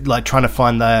through trying to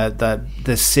find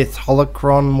the Sith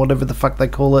holocron, whatever the fuck they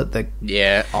call it.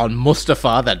 Yeah, on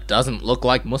Mustafar that doesn't look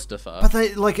like Mustafar. But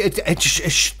it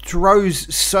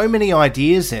throws so many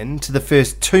ideas into the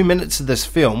first 2 minutes of this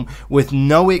film with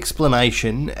no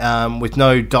explanation, with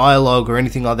no dialogue or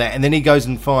anything like that, and then he goes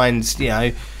and finds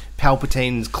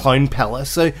Palpatine's clone palace.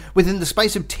 So within the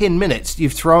space of 10 minutes,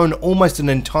 you've thrown almost an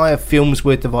entire film's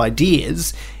worth of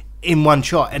ideas in one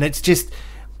shot, and it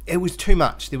was too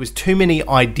much. There was too many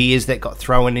ideas that got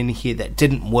thrown in here that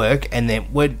didn't work and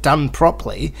that weren't done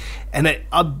properly. And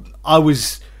I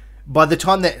was, by the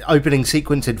time that opening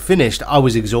sequence had finished, I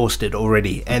was exhausted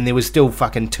already, and there was still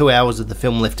fucking 2 hours of the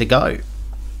film left to go.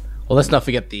 Well, let's not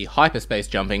forget the hyperspace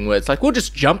jumping, where it's like, we'll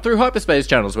just jump through hyperspace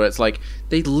channels, where it's like,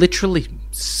 they literally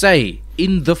say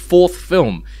in the fourth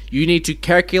film, you need to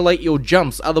calculate your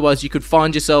jumps, otherwise you could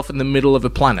find yourself in the middle of a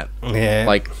planet. Yeah.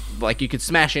 Like you could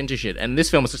smash into shit. And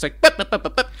this film is just like, bup, bup, bup,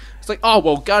 bup, bup. It's like, oh,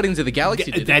 well, Guardians of the Galaxy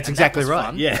did it, That's and exactly that was right.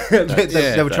 fun. Yeah.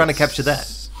 They were trying to capture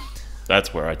that.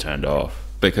 That's where I turned off.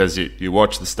 because you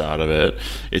watch the start of it,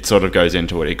 it sort of goes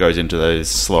into it. It goes into those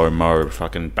slow-mo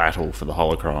fucking battle for the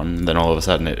holocron, and then all of a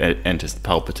sudden it enters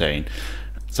Palpatine.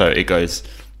 So it goes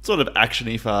sort of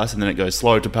action-y fast, and then it goes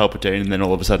slow to Palpatine, and then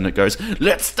all of a sudden it goes,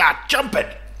 let's start jumping!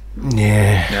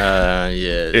 Yeah.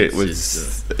 It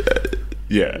was...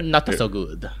 not so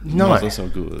good. No. Not so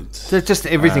good. So just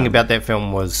everything about that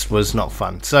film was not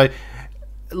fun. So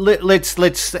let's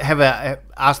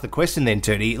ask the question then,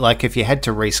 Tootie. Like, if you had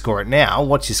to rescore it now,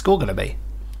 what's your score going to be?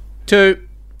 2.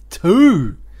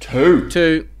 2.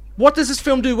 2. What does this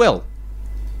film do well?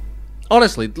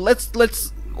 Honestly, let's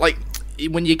like,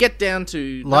 when you get down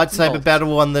to Lightsaber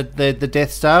battle on the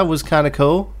Death Star was kind of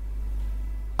cool.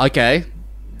 Okay,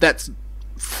 that's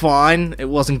fine. It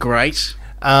wasn't great.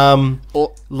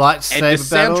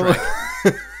 Lightsaber battle.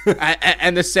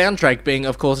 And the soundtrack being,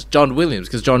 of course, John Williams,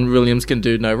 because John Williams can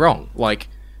do no wrong. Like,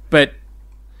 but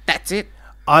that's it.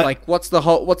 What's the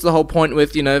whole point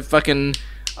with, fucking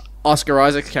Oscar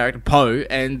Isaac's character Poe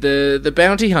and the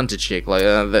bounty hunter chick? Like,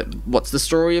 what's the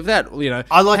story of that?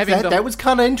 I like that. That was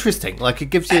kind of interesting. Like, it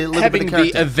gives you a little bit of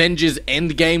character. The Avengers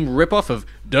Endgame ripoff of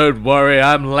 "Don't worry,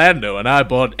 I'm Lando, and I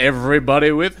brought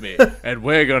everybody with me, and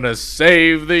we're gonna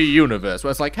save the universe."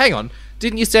 Where it's like, hang on.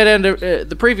 Didn't you send out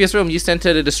the previous film? You sent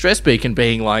out a distress beacon,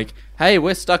 being like, "Hey,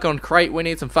 we're stuck on Crate. We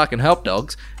need some fucking help,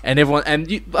 dogs." And everyone,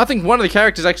 I think one of the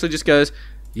characters actually just goes,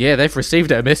 "Yeah, they've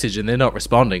received our message and they're not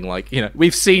responding." Like,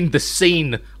 we've seen the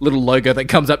scene little logo that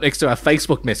comes up next to our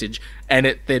Facebook message,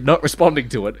 and they're not responding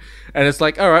to it. And it's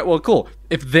like, all right, well, cool.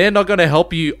 If they're not going to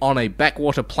help you on a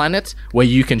backwater planet where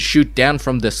you can shoot down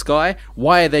from the sky,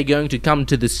 why are they going to come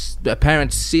to this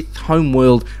apparent Sith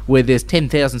homeworld where there's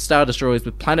 10,000 Star Destroyers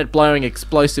with planet-blowing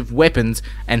explosive weapons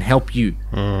and help you?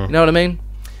 You know what I mean?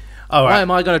 All right. Why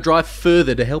am I going to drive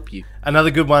further to help you?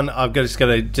 Another good one. I've just got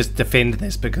to defend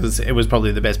this because it was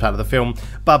probably the best part of the film.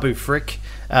 Babu Frick,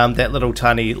 that little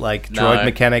tiny droid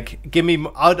mechanic.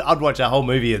 I'd watch a whole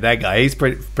movie of that guy. He's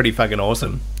pretty fucking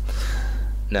awesome.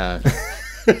 No.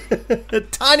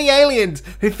 Tiny aliens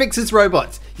who fixes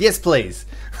robots. Yes, please.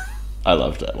 I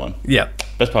loved that one. Yeah.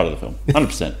 Best part of the film.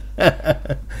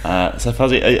 100%. So,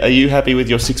 Fuzzy, are you happy with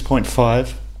your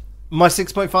 6.5? My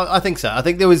 6.5? I think so. I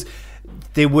think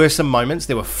there were some moments.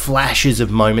 There were flashes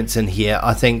of moments in here.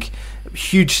 I think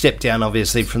huge step down,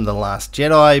 obviously, from The Last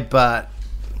Jedi, but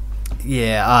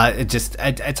yeah,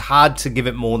 it's hard to give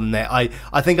it more than that.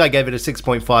 I think I gave it a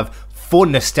 6.5 for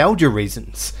nostalgia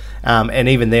reasons, and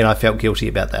even then I felt guilty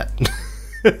about that.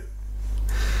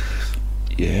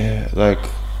 Yeah,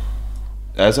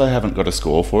 as I haven't got a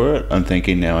score for it, I'm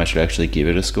thinking now I should actually give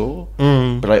it a score,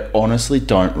 but I honestly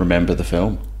don't remember the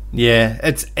film. Yeah,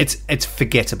 it's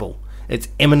forgettable. It's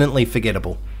eminently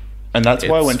forgettable. And that's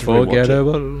why I went to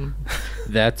rewatch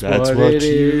it. That's what it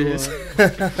is.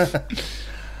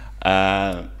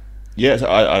 Yeah, so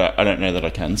I don't know that I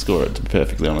can score it, to be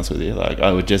perfectly honest with you. I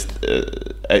would just,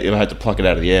 if I had to pluck it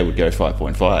out of the air, would go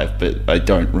 5.5, but I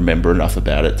don't remember enough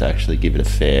about it to actually give it a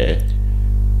fair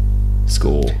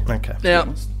score. Okay.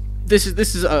 Now, this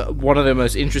is one of the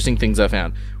most interesting things I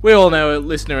found. We all know a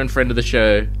listener and friend of the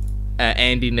show,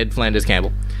 Andy Ned Flanders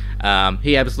Campbell.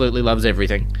 He absolutely loves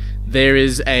everything. There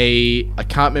is I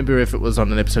can't remember if it was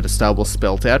on an episode of Star Wars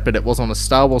Spelt Out, but it was on a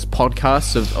Star Wars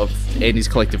podcast of Andy's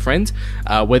collective friends,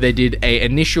 where they did a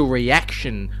initial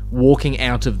reaction walking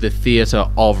out of the theater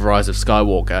of Rise of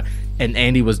Skywalker, and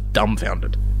Andy was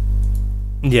dumbfounded.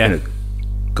 Yeah. In a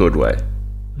good way.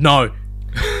 No.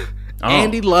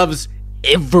 Andy loves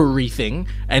everything,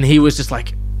 and he was just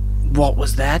like, what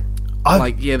was that?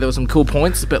 Yeah, there were some cool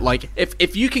points, but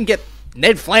if you can get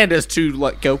Ned Flanders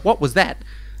to go, what was that?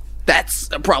 That's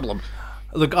a problem.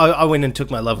 Look, I went and took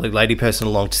my lovely lady person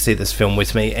along to see this film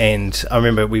with me, and I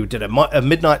remember we did a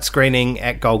midnight screening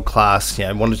at Gold Class.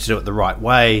 Wanted to do it the right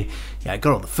way. Got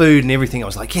all the food and everything. I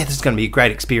was like, yeah, this is going to be a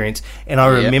great experience. And I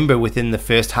remember within the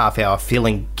first half hour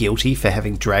feeling guilty for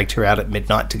having dragged her out at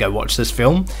midnight to go watch this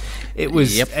film. It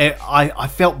was, I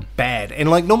felt bad. And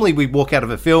normally we walk out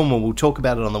of a film and we'll talk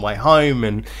about it on the way home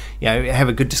and, have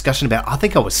a good discussion about it. I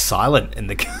think I was silent in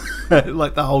the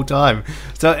the whole time.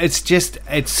 So it's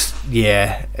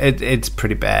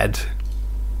pretty bad.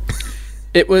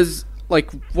 It was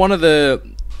one of the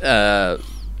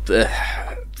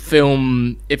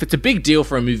film, if it's a big deal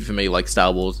for a movie for me, like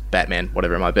Star Wars, Batman,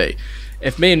 whatever it might be,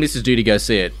 if me and Mrs. Duty go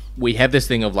see it, we have this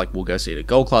thing of we'll go see it at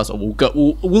Gold Class, or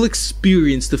we'll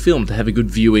experience the film to have a good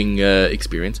viewing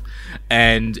experience,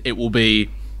 and it will be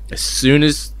as soon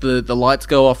as the lights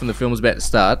go off and the film is about to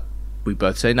start, we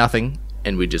both say nothing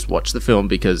and we just watch the film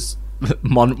because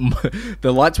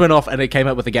the lights went off and it came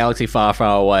up with a galaxy far,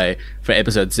 far away for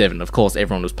episode 7. Of course,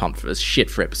 everyone was pumped as shit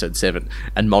for episode 7.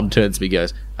 And Mon turns to me and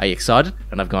goes, "Are you excited?"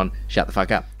 And I've gone, "Shut the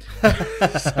fuck up."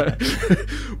 So,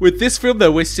 with this film,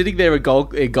 though, we're sitting there in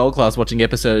gold class watching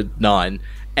episode 9,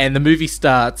 and the movie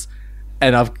starts,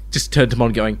 and I've just turned to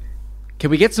Mon going,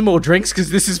 "Can we get some more drinks? Because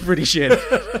this is pretty shit."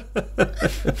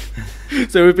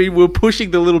 So we're pushing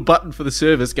the little button for the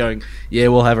service going, "Yeah,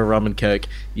 we'll have a rum and coke.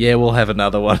 Yeah, we'll have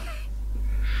another one."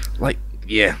 Like,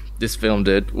 yeah, this film,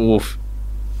 dude. Oof.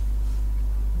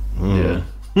 Yeah.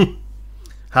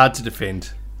 Hard to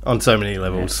defend on so many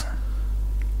levels.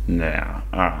 Now,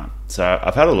 alright. So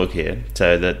I've had a look here.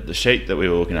 So the sheet that we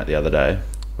were looking at the other day,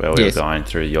 where we Yes. were going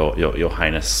through your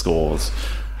heinous scores,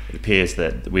 it appears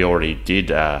that we already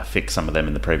did fix some of them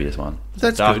in the previous one. So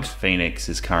That's Dark good. Phoenix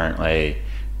is currently,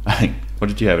 I think, what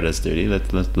did you have it as, Duty?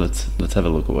 Let's have a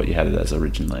look at what you had it as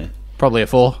originally. Probably a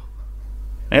 4.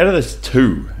 I had it as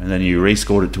 2, and then you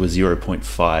rescored it to a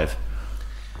 0.5.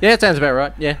 Yeah, it sounds about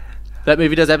right. Yeah. That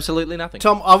movie does absolutely nothing.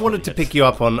 Tom, I wanted to pick you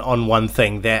up on one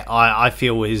thing that I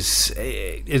feel is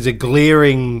a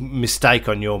glaring mistake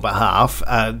on your behalf.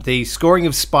 The scoring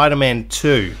of Spider-Man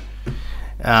 2,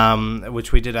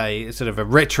 which we did a sort of a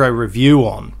retro review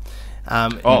on.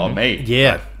 Me?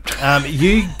 Yeah.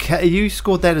 You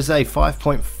scored that as a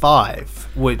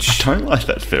 5.5, which I don't like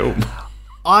that film.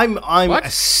 I'm What?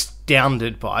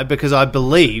 astounded by, because I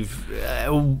believe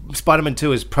Spider-Man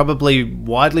 2 is probably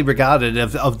widely regarded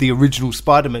of the original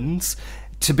Spider-Mans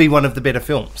to be one of the better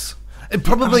films. And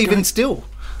probably even still.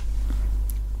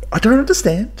 I don't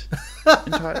understand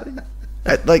entirely.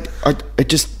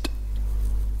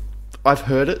 I've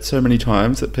heard it so many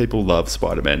times that people love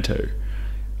Spider-Man 2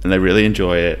 and they really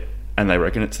enjoy it and they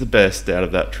reckon it's the best out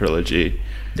of that trilogy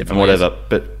and whatever,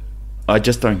 but I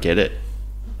just don't get it.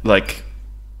 Like,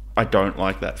 I don't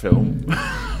like that film.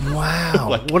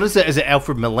 Wow. What is it? Is it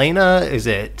Alfred Molina? Is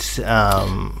it, I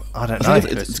don't know.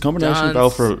 It's a combination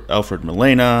of Alfred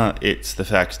Molina. It's the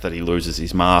fact that he loses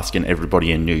his mask and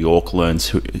everybody in New York learns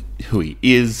who he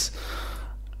is.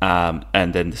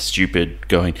 And then the stupid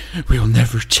going, "We'll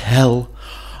never tell."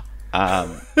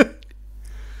 I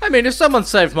mean, if someone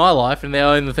saved my life and their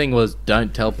only thing was,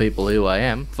 "Don't tell people who I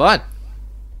am," fine.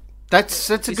 That's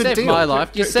a You good saved deal. my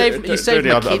life. You saved my kid's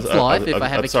life if I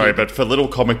have a sorry, kid. but for little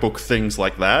comic book things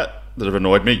like that have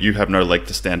annoyed me, you have no leg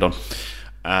to stand on.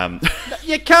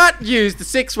 You can't use the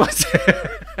 6 words.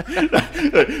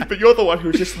 But you're the one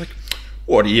who's just like,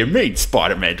 "What do you mean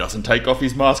Spider-Man doesn't take off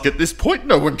his mask at this point?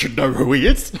 No one should know who he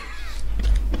is."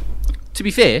 To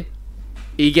be fair,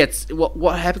 he gets...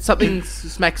 What happens? Something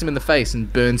smacks him in the face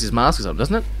and burns his mask or something,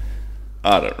 doesn't it?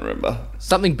 I don't remember.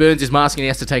 Something burns his mask and he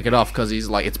has to take it off because he's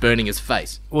like, it's burning his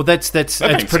face. Well, it's makes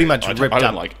pretty sense. much I ripped don't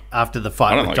up like- after the I fight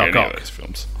don't with like Doc any of Ock. those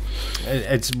films.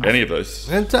 It's Any of those.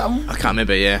 I can't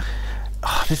remember, yeah.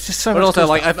 there's just so But much also, good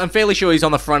like, stuff. I'm fairly sure he's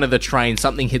on the front of the train,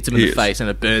 something hits him in He the is. face and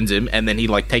it burns him, and then he,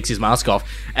 like, takes his mask off,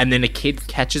 and then a kid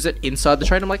catches it inside the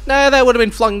train. I'm like, no, that would have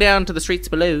been flung down to the streets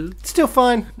below. Still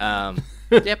fine.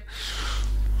 Yep.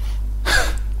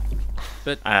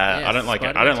 But I don't like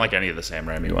it. I don't like any of the Sam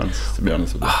Raimi ones, to be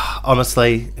honest with you.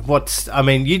 Honestly,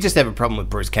 you just have a problem with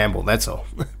Bruce Campbell, that's all.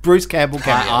 Bruce Campbell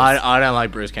cameos. I don't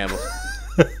like Bruce Campbell.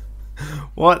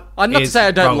 What? I'm not to is say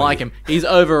I don't wrong like with him. He's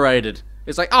overrated.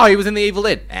 It's like, oh, he was in The Evil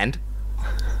Dead. And?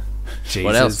 you?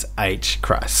 What else? Jesus H.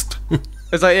 Christ.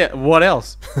 It's like, yeah, what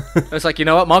else? It's like, you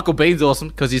know what? Michael Bean's awesome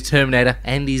because he's Terminator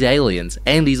and he's Aliens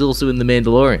and he's also in The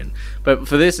Mandalorian. But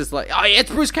for this, it's like, oh, yeah,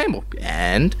 it's Bruce Campbell.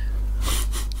 And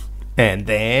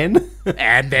then?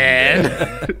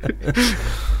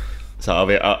 So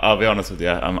I'll be honest with you.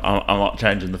 I'm not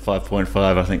changing the 5.5.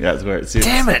 I think that's where it sits.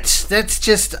 Damn it! That's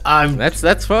just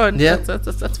that's fine. Yeah.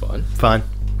 That's fine. fine.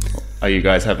 Are you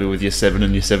guys happy with your 7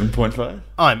 and your 7.5?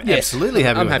 I'm absolutely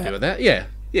happy. I'm with happy that. with that. Yeah.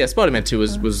 Yeah, Spider-Man 2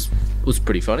 was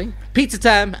pretty funny. Pizza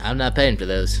time. I'm not paying for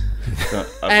those.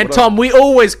 And Tom, we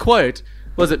always quote,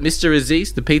 was it Mr.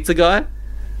 Aziz, the pizza guy?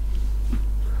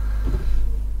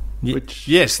 Which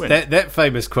Yes, when? that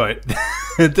famous quote.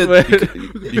 You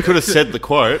could have said the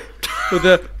quote.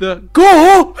 the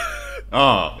go.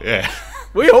 Oh yeah.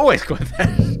 We always quote that.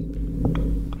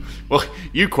 Well,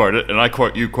 you quote it, and I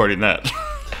quote you quoting that.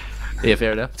 Yeah,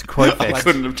 fair enough. Quote I fest.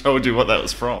 couldn't have told you what that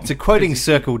was from. It's a quoting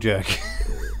circle jerk.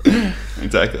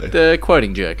 Exactly. The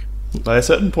quoting jerk. By a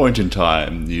certain point in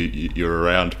time, you're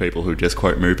around people who just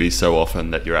quote movies so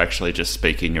often that you're actually just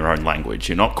speaking your own language.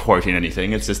 You're not quoting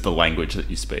anything, it's just the language that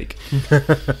you speak.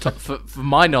 For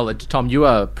my knowledge, Tom, you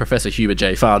are Professor Hubert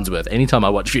J. Farnsworth. Anytime I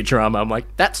watch Futurama, I'm like,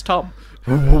 that's Tom.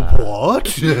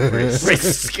 What?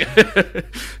 Risk.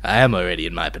 I am already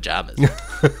in my pajamas.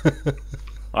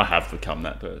 I have become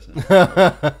that person.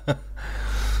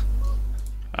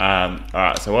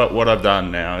 Alright, so what I've done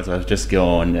now is I've just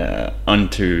gone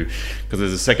onto, because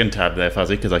there's a second tab there,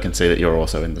 Fuzzy, because I can see that you're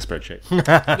also in the spreadsheet.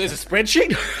 There's a spreadsheet?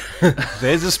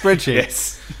 There's a spreadsheet.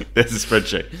 Yes, there's a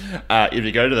spreadsheet. If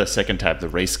you go to the second tab, the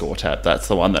rescore tab, that's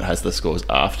the one that has the scores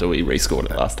after we rescored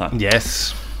it last time.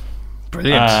 Yes.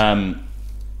 Brilliant.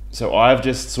 So I've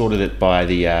just sorted it by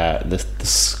the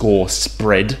score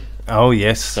spread. Oh,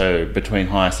 yes. So between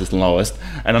highest and lowest.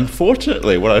 And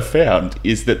unfortunately, what I found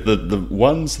is that the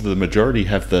ones, the majority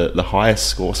have the highest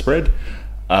score spread,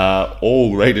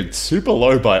 all rated super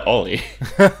low by Ollie.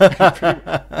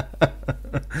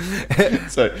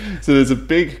 so there's a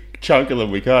big chunk of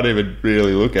them we can't even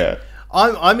really look at.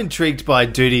 I'm intrigued by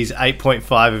Duty's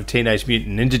 8.5 of Teenage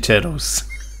Mutant Ninja Turtles.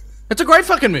 It's a great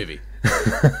fucking movie.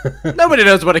 Nobody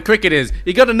knows what a cricket is.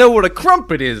 You got to know what a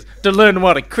crumpet is to learn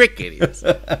what a cricket is.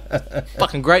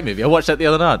 Fucking great movie. I watched that the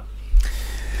other night.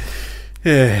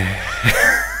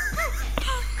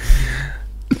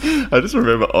 I just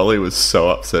remember Ollie was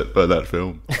so upset by that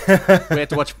film. We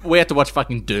had to watch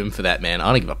fucking Doom for that, man.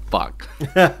 I don't give a fuck.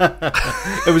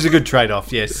 It was a good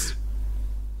trade-off, yes.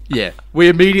 Yeah. We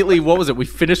immediately, what was it? We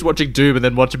finished watching Doom and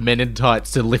then watched Men in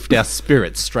Tights to lift our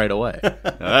spirits straight away. Now,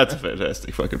 that's a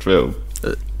fantastic fucking film.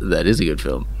 That is a good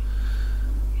film.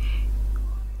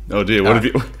 Oh dear, what have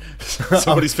you...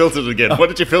 Somebody's filtered it again. What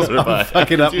did you filter it by?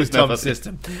 Fucking up with Tom's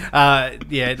system.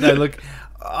 Look...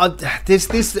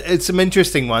 there's some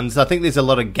interesting ones. I think there's a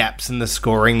lot of gaps in the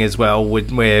scoring as well,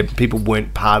 where people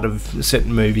weren't part of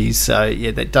certain movies. So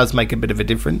yeah, that does make a bit of a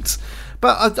difference.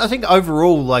 But I think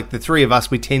overall, like the three of us,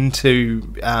 we tend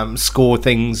to score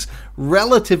things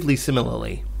relatively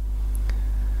similarly.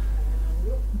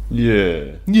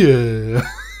 Yeah. Yeah.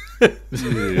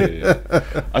 Yeah.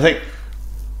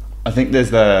 I think there's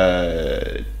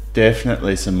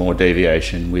definitely some more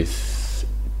deviation with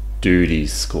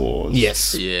Duty's scores.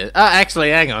 Yes. Yeah.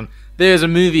 Actually, hang on. There's a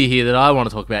movie here that I want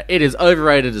to talk about. It is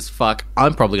overrated as fuck.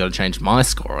 I'm probably going to change my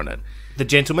score on it. The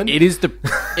Gentleman? It is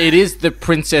the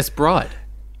Princess Bride.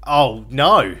 Oh,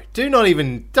 no. Don't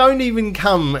even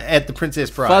come at the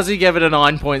Princess Bride. Fuzzy gave it a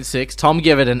 9.6. Tom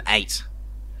gave it an 8.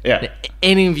 Yeah.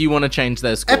 Any of you want to change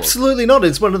those scores? Absolutely not.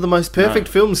 It's one of the most perfect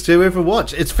films to ever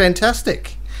watch. It's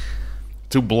fantastic.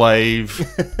 To Blave.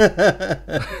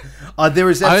 There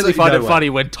is I only absolutely find no it way. funny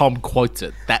when Tom quotes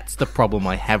it. That's the problem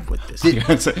I have with this.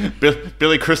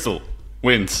 Billy Crystal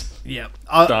wins. Yeah,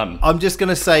 Done. I'm just going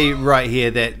to say right here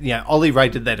that Ollie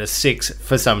rated that a 6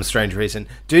 for some strange reason.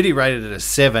 Duty rated it a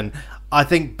 7. I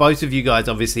think both of you guys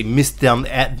obviously missed out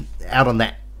on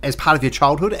that as part of your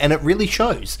childhood, and it really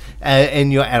shows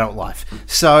in your adult life.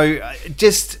 So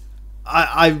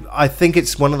I think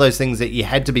it's one of those things that you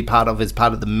had to be part of as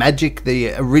part of the magic.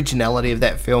 The originality of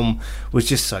that film was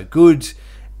just so good.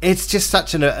 It's just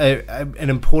such an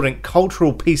important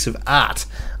cultural piece of art.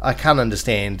 I can't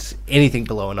understand anything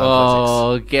below a 9.6.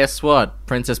 Oh, guess what?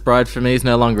 Princess Bride for me is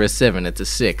no longer a 7; it's a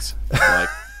 6. Like,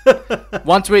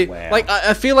 once we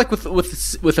I feel like with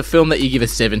a film that you give a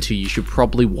 7 to, you should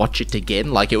probably watch it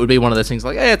again. Like, it would be one of those things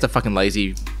like, hey, it's a fucking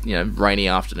lazy, rainy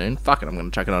afternoon. Fuck it, I'm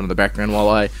going to chuck it on in the background while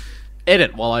I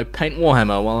edit, while I paint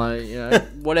Warhammer, while I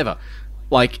whatever.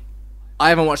 Like, I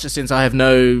haven't watched it since. I have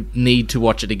no need to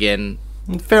watch it again.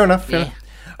 Fair enough.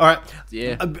 All right.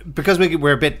 Yeah. Because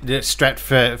we're a bit strapped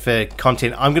for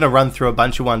content, I'm going to run through a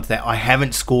bunch of ones that I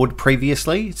haven't scored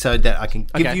previously, so that I can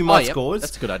give you my scores.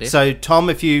 That's a good idea. So, Tom,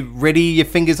 if you ready your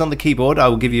fingers on the keyboard, I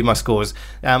will give you my scores.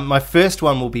 My first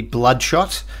one will be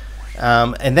Bloodshot,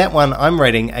 and that one I'm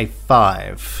rating a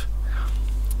 5.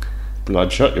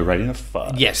 Bloodshot, you're rating a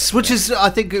 5. Yes, which is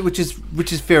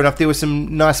fair enough. There were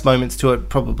some nice moments to it,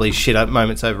 probably shit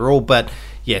moments overall, but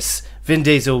yes, Vin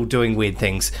Diesel doing weird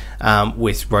things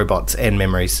with robots and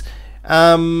memories.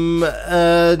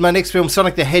 My next film,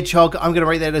 Sonic the Hedgehog, I'm going to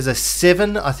rate that as a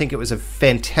 7. I think it was a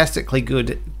fantastically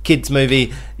good kids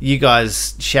movie. You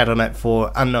guys shout on it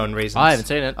for unknown reasons. I haven't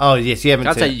seen it. Oh yes, you haven't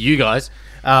Can't seen say it. you guys.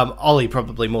 Ollie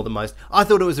probably more than most. I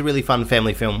thought it was a really fun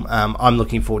family film. I'm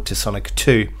looking forward to Sonic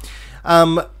 2.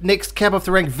 Next, cab off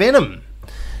the rank, Venom.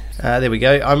 There we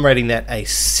go. I'm rating that a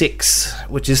 6,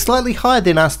 which is slightly higher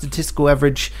than our statistical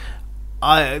average.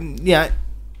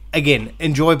 Again,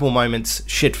 enjoyable moments,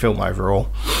 shit film overall.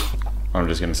 I'm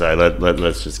just going to say,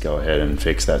 let's just go ahead and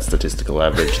fix that statistical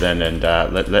average then, and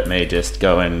let me just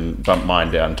go and bump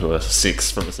mine down to a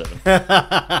 6 from a 7.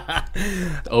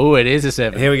 Oh, it is a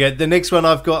 7. Here we go. The next one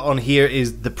I've got on here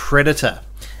is The Predator.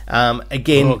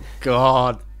 Again, Oh,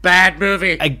 God. Bad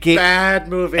movie. Bad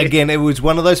movie. Again, it was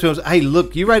one of those films. Hey,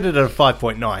 look, you rated it a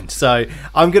 5.9, so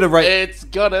I'm going to rate... It's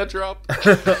gonna drop.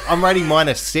 I'm rating mine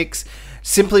a 6.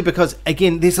 simply because,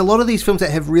 again, there's a lot of these films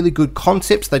that have really good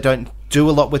concepts. They don't do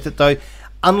a lot with it, though.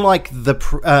 Unlike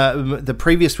the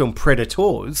previous film,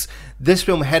 Predators, this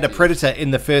film had a predator in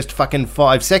the first fucking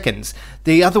 5 seconds.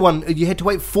 The other one, you had to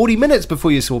wait 40 minutes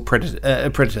before you saw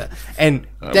Predator. And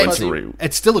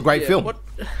it's still a great film.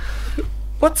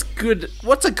 What's good?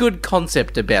 What's a good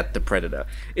concept about the Predator?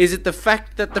 Is it the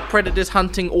fact that the Predator's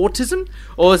hunting autism?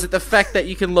 Or is it the fact that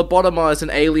you can lobotomize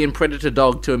an alien Predator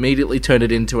dog to immediately turn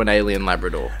it into an alien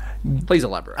Labrador? Please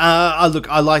elaborate. Look,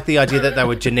 I like the idea that they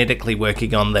were genetically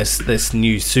working on this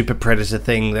new super predator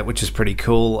thing, which is pretty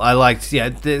cool. I liked,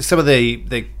 some of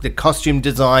the costume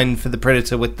design for the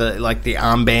predator with the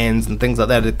armbands and things like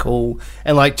that are cool,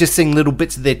 and just seeing little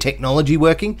bits of their technology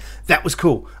working. That was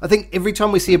cool. I think every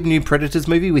time we see a new Predators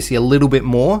movie, we see a little bit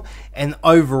more, and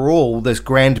overall, this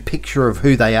grand picture of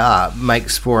who they are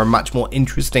makes for a much more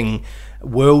interesting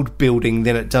world building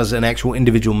than it does an actual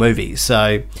individual movie.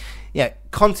 So. Yeah,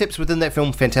 concepts within that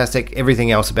film, fantastic.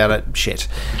 Everything else about it, shit.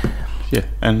 Yeah,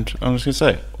 and I was going to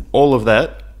say, all of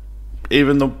that,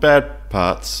 even the bad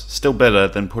parts, still better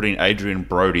than putting Adrian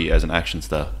Brody as an action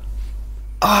star.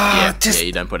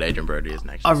 You don't put Adrian Brody as an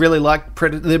action star. I really like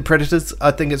the Predators.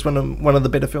 I think it's one of the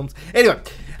better films. Anyway.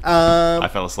 I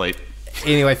fell asleep.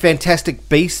 Anyway, Fantastic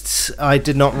Beasts, I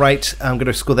did not rate. I'm going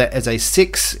to score that as a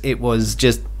 6. It was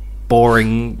just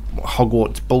boring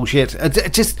Hogwarts bullshit.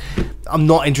 I'm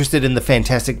not interested in the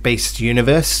Fantastic Beasts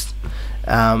universe.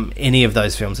 Any of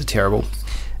those films are terrible.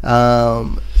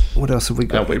 What else have we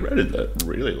got? We rated that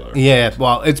really low. Yeah,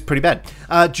 well, it's pretty bad.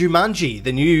 Jumanji,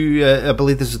 the new, I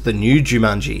believe this is the new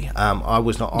Jumanji. I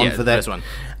was not on for that. First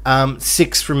one.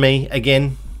 6 from me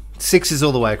again. 6 is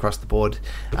all the way across the board.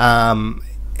 I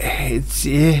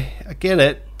get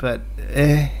it, but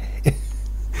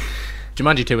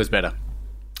Jumanji 2 is better.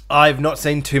 I've not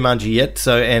seen Jumanji yet,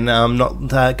 and I'm not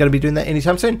going to be doing that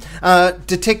anytime soon.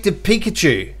 Detective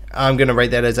Pikachu, I'm going to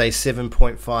rate that as a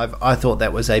 7.5. I thought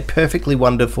that was a perfectly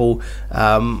wonderful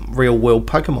real-world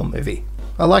Pokemon movie.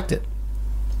 I liked it.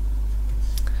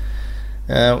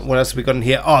 What else have we got in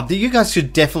here? Oh, you guys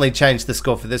should definitely change the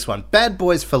score for this one. Bad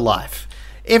Boys for Life.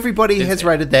 Everybody has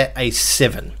rated that a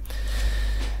 7.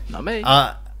 Not me.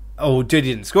 Dude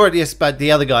didn't score it, yes, but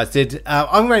the other guys did.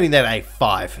 I'm rating that a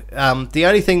 5. The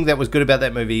only thing that was good about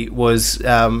that movie was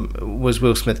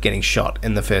Will Smith getting shot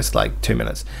in the first 2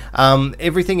 minutes.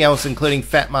 Everything else, including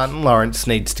Fat Martin Lawrence,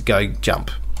 needs to go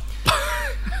jump.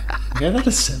 You gave that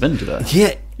a 7 today.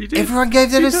 Yeah, everyone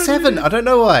gave that a 7. I don't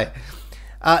know why.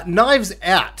 Knives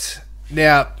Out.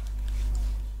 Now,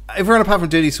 everyone apart from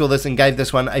Duty saw this and gave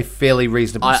this one a fairly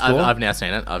reasonable score. I've now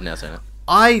seen it.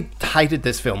 I hated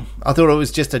this film. I thought it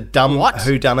was just a dumb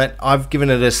whodunit. I've given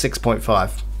it a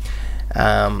 6.5.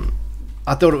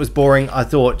 I thought it was boring. I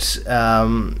thought,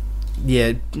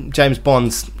 James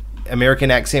Bond's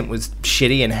American accent was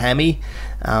shitty and hammy.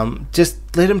 Just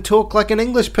let him talk like an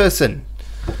English person.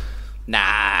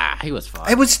 Nah, he was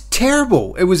fine. It was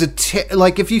terrible. It was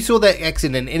if you saw that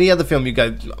accent in any other film, you go,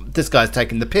 this guy's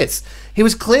taking the piss. He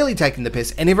was clearly taking the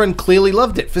piss, and everyone clearly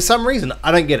loved it for some reason.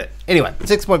 I don't get it. Anyway,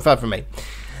 6.5 from me.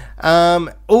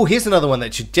 Here's another one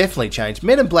that should definitely change.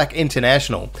 Men in Black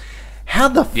International.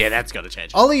 That's got to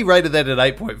change. Ollie rated that at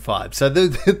 8.5. So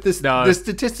the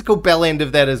statistical bell end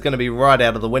of that is going to be right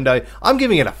out of the window. I'm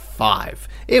giving it a 5.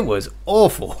 It was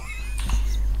awful.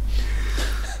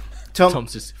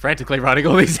 Tom's just frantically writing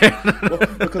all these down.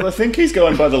 Because I think he's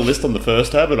going by the list on the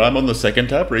first tab, and I'm on the second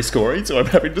tab rescoring, so I'm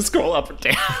having to scroll up and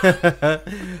down.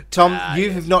 Tom,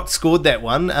 you have not scored that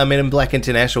one, Men in Black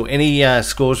International. Any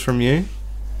scores from you?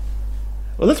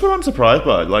 Well, that's what I'm surprised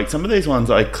by. Some of these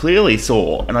ones I clearly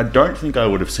saw, and I don't think I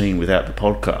would have seen without the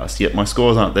podcast, yet my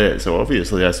scores aren't there, so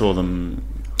obviously I saw them...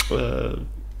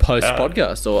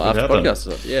 post-podcast or after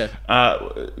podcast, yeah.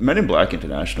 Men in Black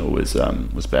International was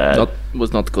bad.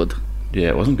 Was not good. Yeah,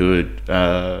 it wasn't good.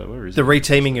 Where is the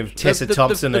reteaming of Tessa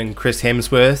Thompson and Chris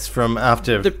Hemsworth from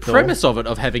after... The premise of it,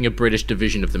 of having a British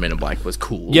division of the Men in Black, was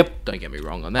cool. Yep. Don't get me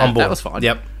wrong on that. On board. That was fine.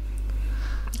 Yep.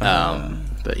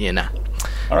 But yeah, nah.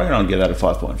 I reckon I'll give that a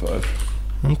 5.5.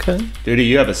 Okay. Duty,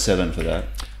 you have a 7 for that.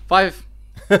 5.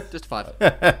 Just 5.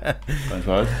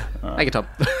 5. Make it top.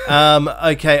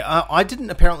 Okay, I didn't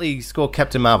apparently score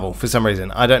Captain Marvel for some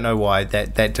reason. I don't know why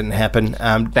that didn't happen.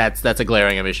 That's a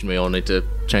glaring omission. We all need to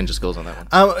change the scores on that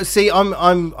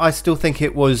one. I still think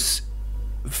it was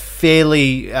a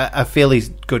fairly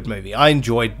good movie. I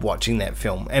enjoyed watching that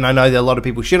film, and I know that a lot of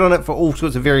people shit on it for all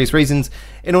sorts of various reasons.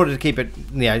 In order to keep it,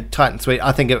 tight and sweet,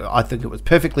 I think it was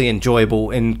perfectly enjoyable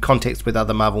in context with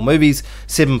other Marvel movies.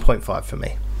 7.5 for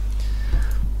me.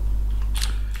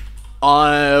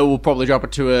 I will probably drop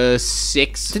it to a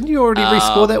 6. Didn't you already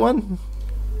rescore that one?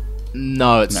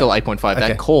 No, it's still 8.5. Okay.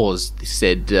 That caused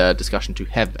said discussion to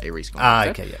have a rescore.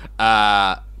 Okay,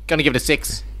 yeah. Gonna give it a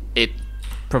 6. It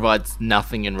provides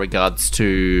nothing in regards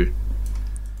to...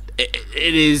 It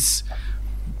is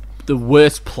the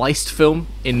worst placed film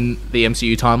in the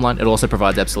MCU timeline. It also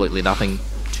provides absolutely nothing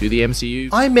to the MCU.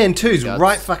 Iron Man 2's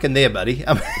right fucking there, buddy.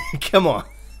 I mean, come on.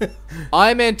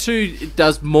 Iron Man 2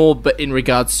 does more, but in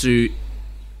regards to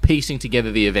piecing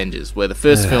together the Avengers, where the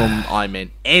first film, Iron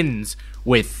Man, ends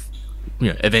with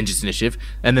Avengers Initiative,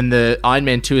 and then the Iron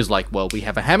Man 2 is like, well, we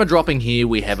have a hammer dropping here,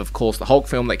 we have, of course, the Hulk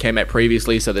film that came out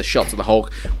previously, so there's shots of the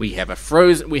Hulk, we have a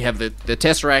Frozen, we have the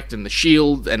Tesseract and the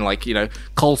Shield, and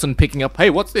Coulson picking up,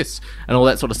 hey, what's this? And all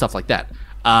that sort of stuff like that.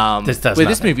 This does where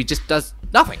this nothing. movie just does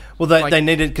nothing. Well, they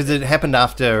needed, because it happened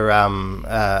after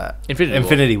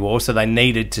Infinity War, so they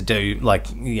needed to do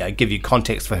give you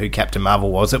context for who Captain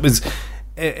Marvel was. It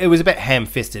was a bit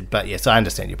ham-fisted, but yes, I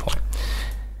understand your point.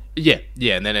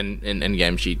 Yeah, and then in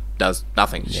Endgame she does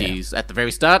nothing. Yeah. She's at the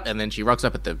very start, and then she rocks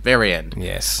up at the very end.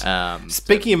 Yes.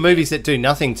 Speaking of movies that do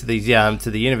nothing to these to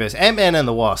the universe, Ant-Man and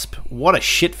the Wasp. What a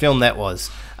shit film that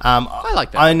was. I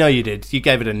like that. I know you did. You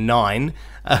gave it a 9.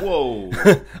 Whoa.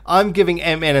 I'm giving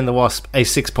Ant-Man and the Wasp a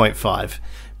 6.5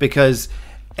 because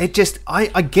it just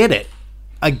I get it.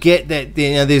 I get that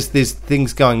there's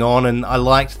things going on, and I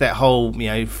liked that whole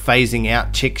phasing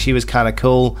out chick. She was kind of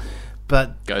cool,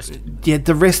 but Ghost. Yeah,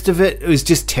 the rest of it was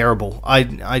just terrible.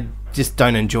 I just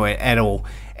don't enjoy it at all.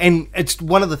 And it's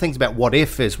one of the things about What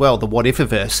If as well, the What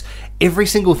If-averse. Every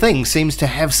single thing seems to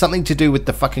have something to do with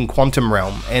the fucking quantum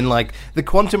realm. And, the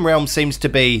quantum realm seems to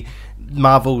be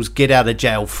Marvel's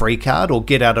get-out-of-jail-free card or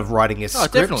get-out-of-writing a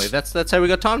script. Oh, definitely. That's how we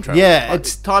got time travel. Yeah,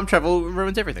 it's time travel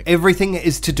ruins everything. Everything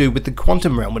is to do with the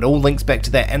quantum realm. It all links back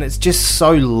to that, and it's just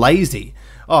so lazy.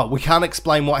 Oh, we can't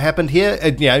explain what happened here.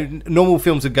 Normal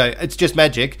films would go, it's just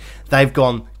magic. They've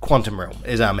gone, quantum realm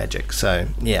is our magic. So,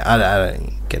 yeah, I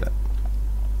don't get it.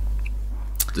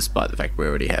 Despite the fact we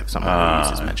already have someone who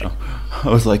uses magic. I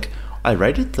was like, I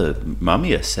rated the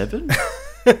Mummy a 7.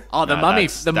 Oh, the Mummy.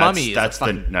 The Mummy. That's no.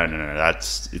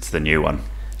 It's the new one,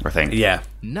 I think. Yeah.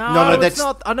 No, that's it's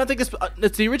not. I don't think it's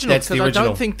the original. That's the because original. I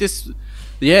don't think this.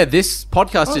 Yeah, this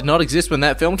podcast did not exist when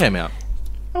that film came out.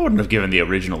 I wouldn't have given the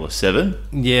original a 7.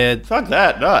 Yeah. Fuck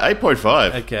that. No,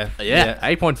 8.5. Okay. Yeah,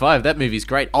 8.5. That movie's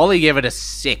great. Ollie gave it a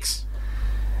 6.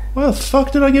 Why the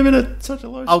fuck did I give it such a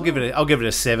low I'll score? give it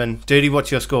a 7. Duty,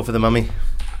 what's your score for The Mummy?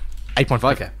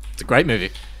 8.5. Okay. It's a great movie.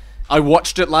 I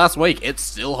watched it last week. It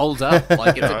still holds up.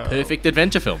 It's a perfect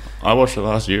adventure film. I watched it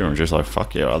last year and was just like,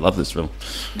 fuck yeah, I love this film.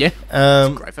 Yeah, it's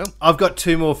a great film. I've got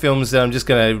 2 more films that I'm just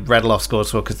going to rattle off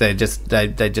scores for because they just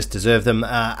deserve them.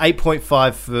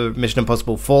 8.5 for Mission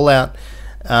Impossible Fallout.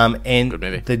 And Good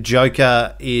movie. The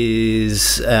Joker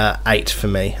is 8 for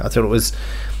me. I thought it was...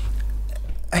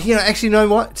 actually, you know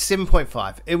what?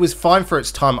 7.5. It was fine for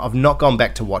its time. I've not gone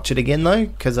back to watch it again, though,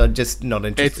 because I'm just not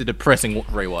interested. It's a depressing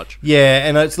rewatch. Yeah,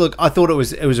 and I thought it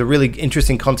was a really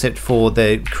interesting concept for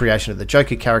the creation of the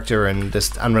Joker character and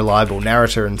just unreliable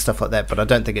narrator and stuff like that, but I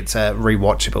don't think it's a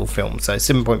rewatchable film, so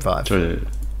 7.5. So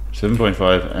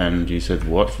 7.5, and you said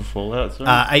what for Fallout? Sorry?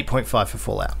 8.5 for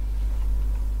Fallout.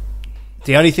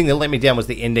 The only thing that let me down was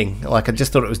the ending. I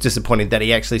just thought it was disappointing that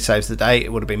he actually saves the day.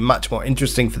 It would have been much more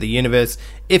interesting for the universe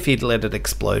if he'd let it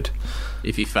explode.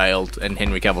 If he failed and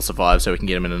Henry Cavill survived, so we can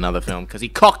get him in another film because he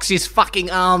cocks his fucking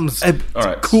arms. All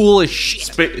right, Cool as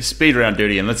shit. speed round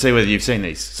duty, and let's see whether you've seen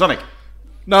these. Sonic,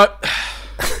 No,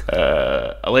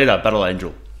 Alita, Battle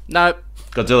Angel, no,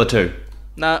 Godzilla 2.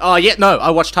 no. Oh yeah, no.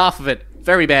 I watched half of it.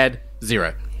 Very bad.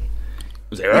 0.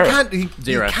 0. You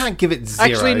Zero. can't give it 0.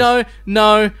 Actually, no.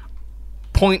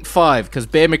 0.5 because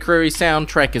Bear McCreary's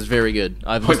soundtrack is very good.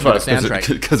 I've listened to the soundtrack.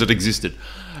 because it existed.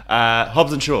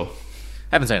 Hobbs and Shaw,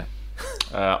 Haven't seen it.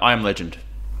 I Am Legend,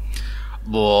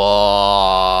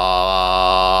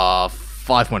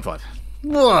 5.5.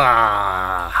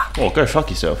 Oh, go fuck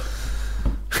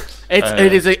yourself.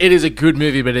 It is a good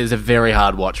movie, but it is a very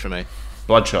hard watch for me.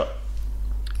 Bloodshot,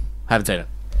 Haven't seen it.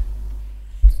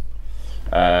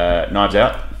 Knives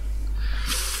Out,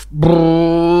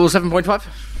 7.5.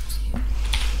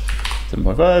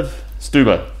 7.5,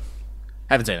 Stuba,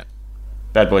 Haven't seen it.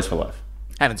 Bad Boys for Life.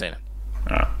 Haven't seen it.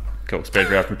 Alright, cool. Speed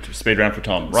round for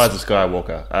Tom. Rise of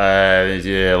Skywalker.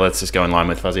 Yeah, let's just go in line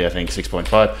with Fuzzy, I think,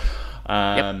 6.5.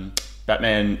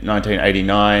 Batman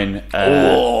 1989.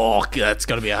 That's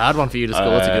got to be a hard one for you to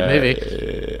score. It's a good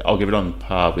movie. I'll give it on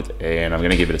par with Anne. I'm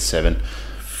going to give it a 7.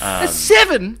 A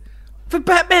 7 for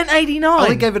Batman 89. I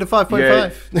only gave it a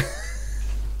 5.5.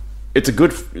 It's a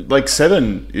good...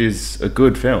 7 is a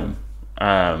good film.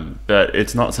 But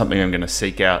it's not something I'm going to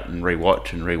seek out and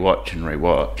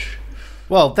rewatch.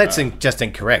 Well, that's just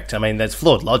incorrect. I mean, that's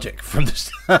flawed logic from the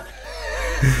start.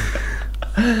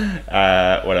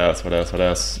 What else?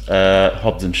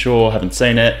 Hobbs and Shaw, haven't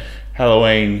seen it.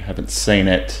 Halloween, haven't seen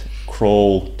it.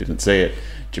 Crawl, didn't see it.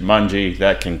 Jumanji,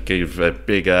 that can give a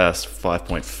big ass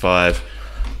 5.5.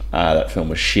 That film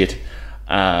was shit.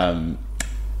 Fallout,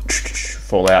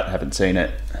 haven't seen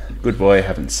it. Good Boy,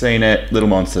 haven't seen it. Little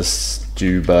Monsters,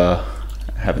 Stuba,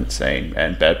 haven't seen.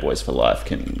 And Bad Boys for Life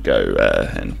can go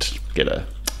and go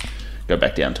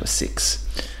back down to a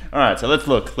 6. All right, so let's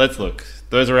look.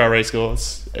 Those are our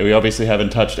rescores. We obviously haven't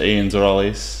touched Ian's or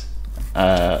Ollie's.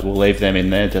 We'll leave them in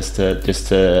there just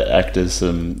to act as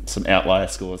some outlier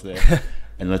scores there.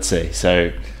 And let's see.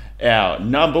 So our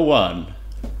number one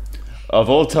of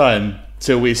all time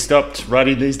till we stopped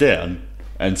writing these down,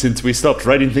 and since we stopped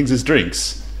rating things as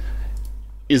drinks,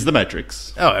 is The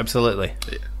Matrix. Oh, absolutely.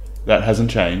 That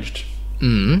hasn't changed.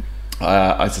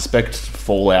 I suspect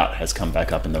Fallout has come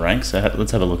back up in the ranks. So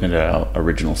let's have a look at our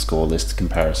original score list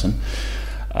comparison.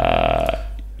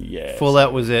 Yeah.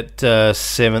 Fallout was at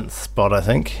 7th spot, I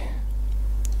think.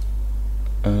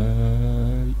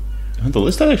 The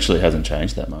list actually hasn't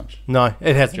changed that much. No,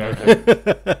 it hasn't.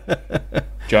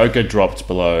 Joker dropped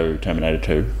below Terminator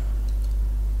 2.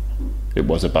 It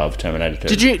was above Terminator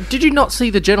 2. Did you not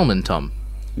see The Gentleman, Tom?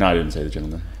 No, I didn't see The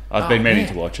Gentleman. I've been meaning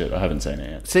to watch it. I haven't seen it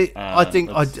yet. See, I think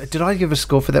did I give a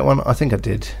score for that one? I think I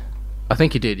did. I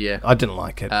think you did, yeah. I didn't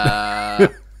like it.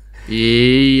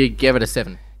 You gave it a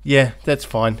 7. Yeah, that's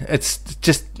fine. It's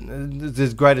just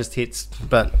the greatest hits,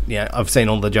 but yeah, I've seen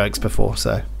all the jokes before,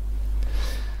 so.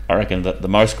 I reckon that the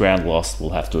most ground lost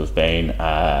will have to have been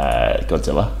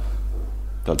Godzilla.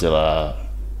 Godzilla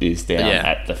is down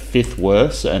at the 5th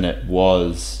worst, and it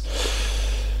was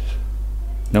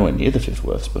nowhere near the 5th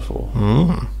worst before.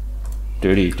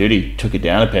 Duty took it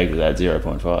down a peg with that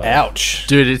 0.5. Ouch.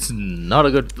 Dude, it's not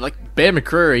a good... Like, Bear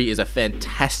McCreary is a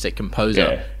fantastic composer.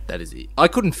 Yeah. That is it. I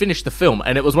couldn't finish the film,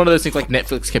 and it was one of those things like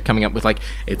Netflix kept coming up with, like,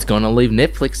 it's gonna leave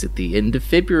Netflix at the end of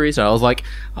February, so I was like,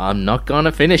 I'm not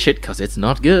gonna finish it, because it's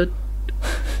not good.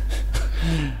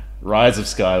 Rise of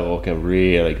Skywalker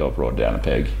really got brought down a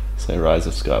peg. So Rise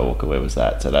of Skywalker, where was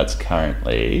that? So that's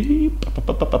currently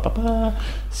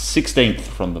 16th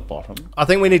from the bottom. I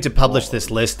think we need to publish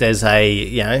this list as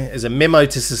a memo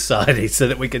to society so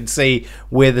that we can see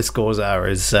where the scores are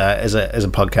as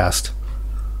a podcast.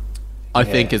 I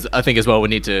think as well we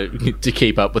need to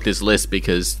keep up with this list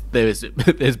because there's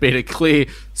been a clear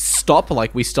stop.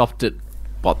 Like we stopped at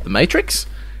The Matrix,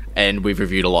 and we've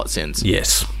reviewed a lot since.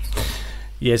 Yes,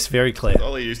 very clear.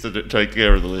 Ollie used to take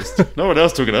care of the list. No one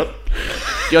else took it up.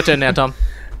 Your turn now, Tom.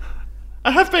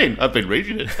 I've been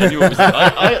reading it. I knew it was.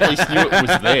 I at least knew it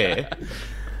was there.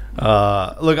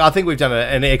 Look, I think we've done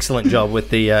an excellent job with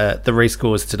the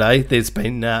rescores today. There's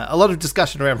been a lot of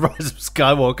discussion around Rise of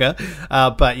Skywalker,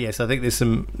 but yes, I think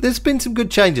there's been some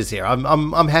good changes here.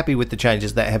 I'm happy with the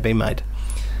changes that have been made.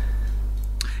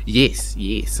 Yes,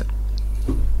 100%,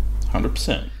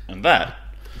 and that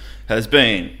has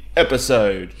been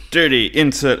episode Dirty.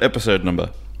 Insert episode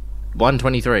number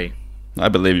 123. I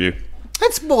believe you.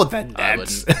 That's more than that.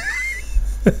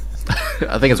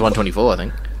 I think it's 124. I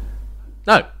think.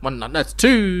 No, it's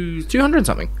 200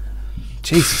 something.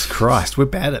 Jesus Christ, we're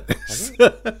bad at this.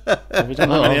 Have we done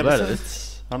that many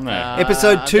episodes? I don't know.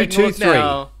 Episode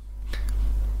 223.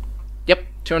 Yep,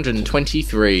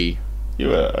 223. You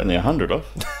were only 100 off.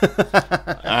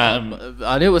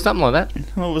 I knew it was something like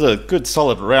that. Well, it was a good,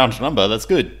 solid, round number. That's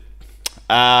good.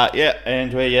 Yeah,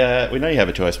 and we know you have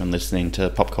a choice when listening to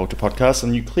Pop Culture Podcasts,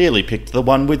 and you clearly picked the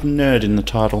one with nerd in the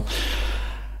title.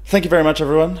 Thank you very much,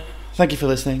 everyone. Thank you for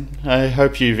listening. I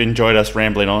hope you've enjoyed us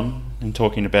rambling on and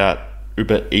talking about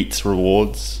Uber Eats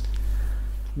rewards.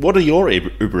 What are your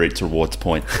Uber Eats rewards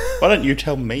points? Why don't you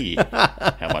tell me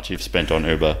how much you've spent on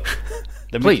Uber?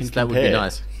 Then Please, that would be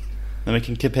nice. Then we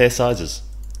can compare sizes.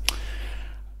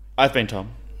 I've been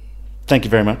Tom. Thank you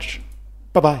very much.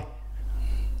 Bye-bye.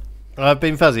 I've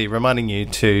been Fuzzy, reminding you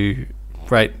to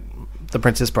rate The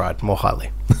Princess Bride more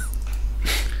highly.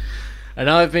 And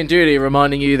I've been Duty,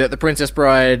 reminding you that The Princess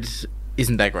Bride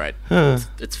isn't that great.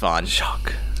 It's fine.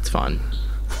 Shock. It's fine.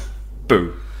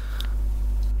 Boo.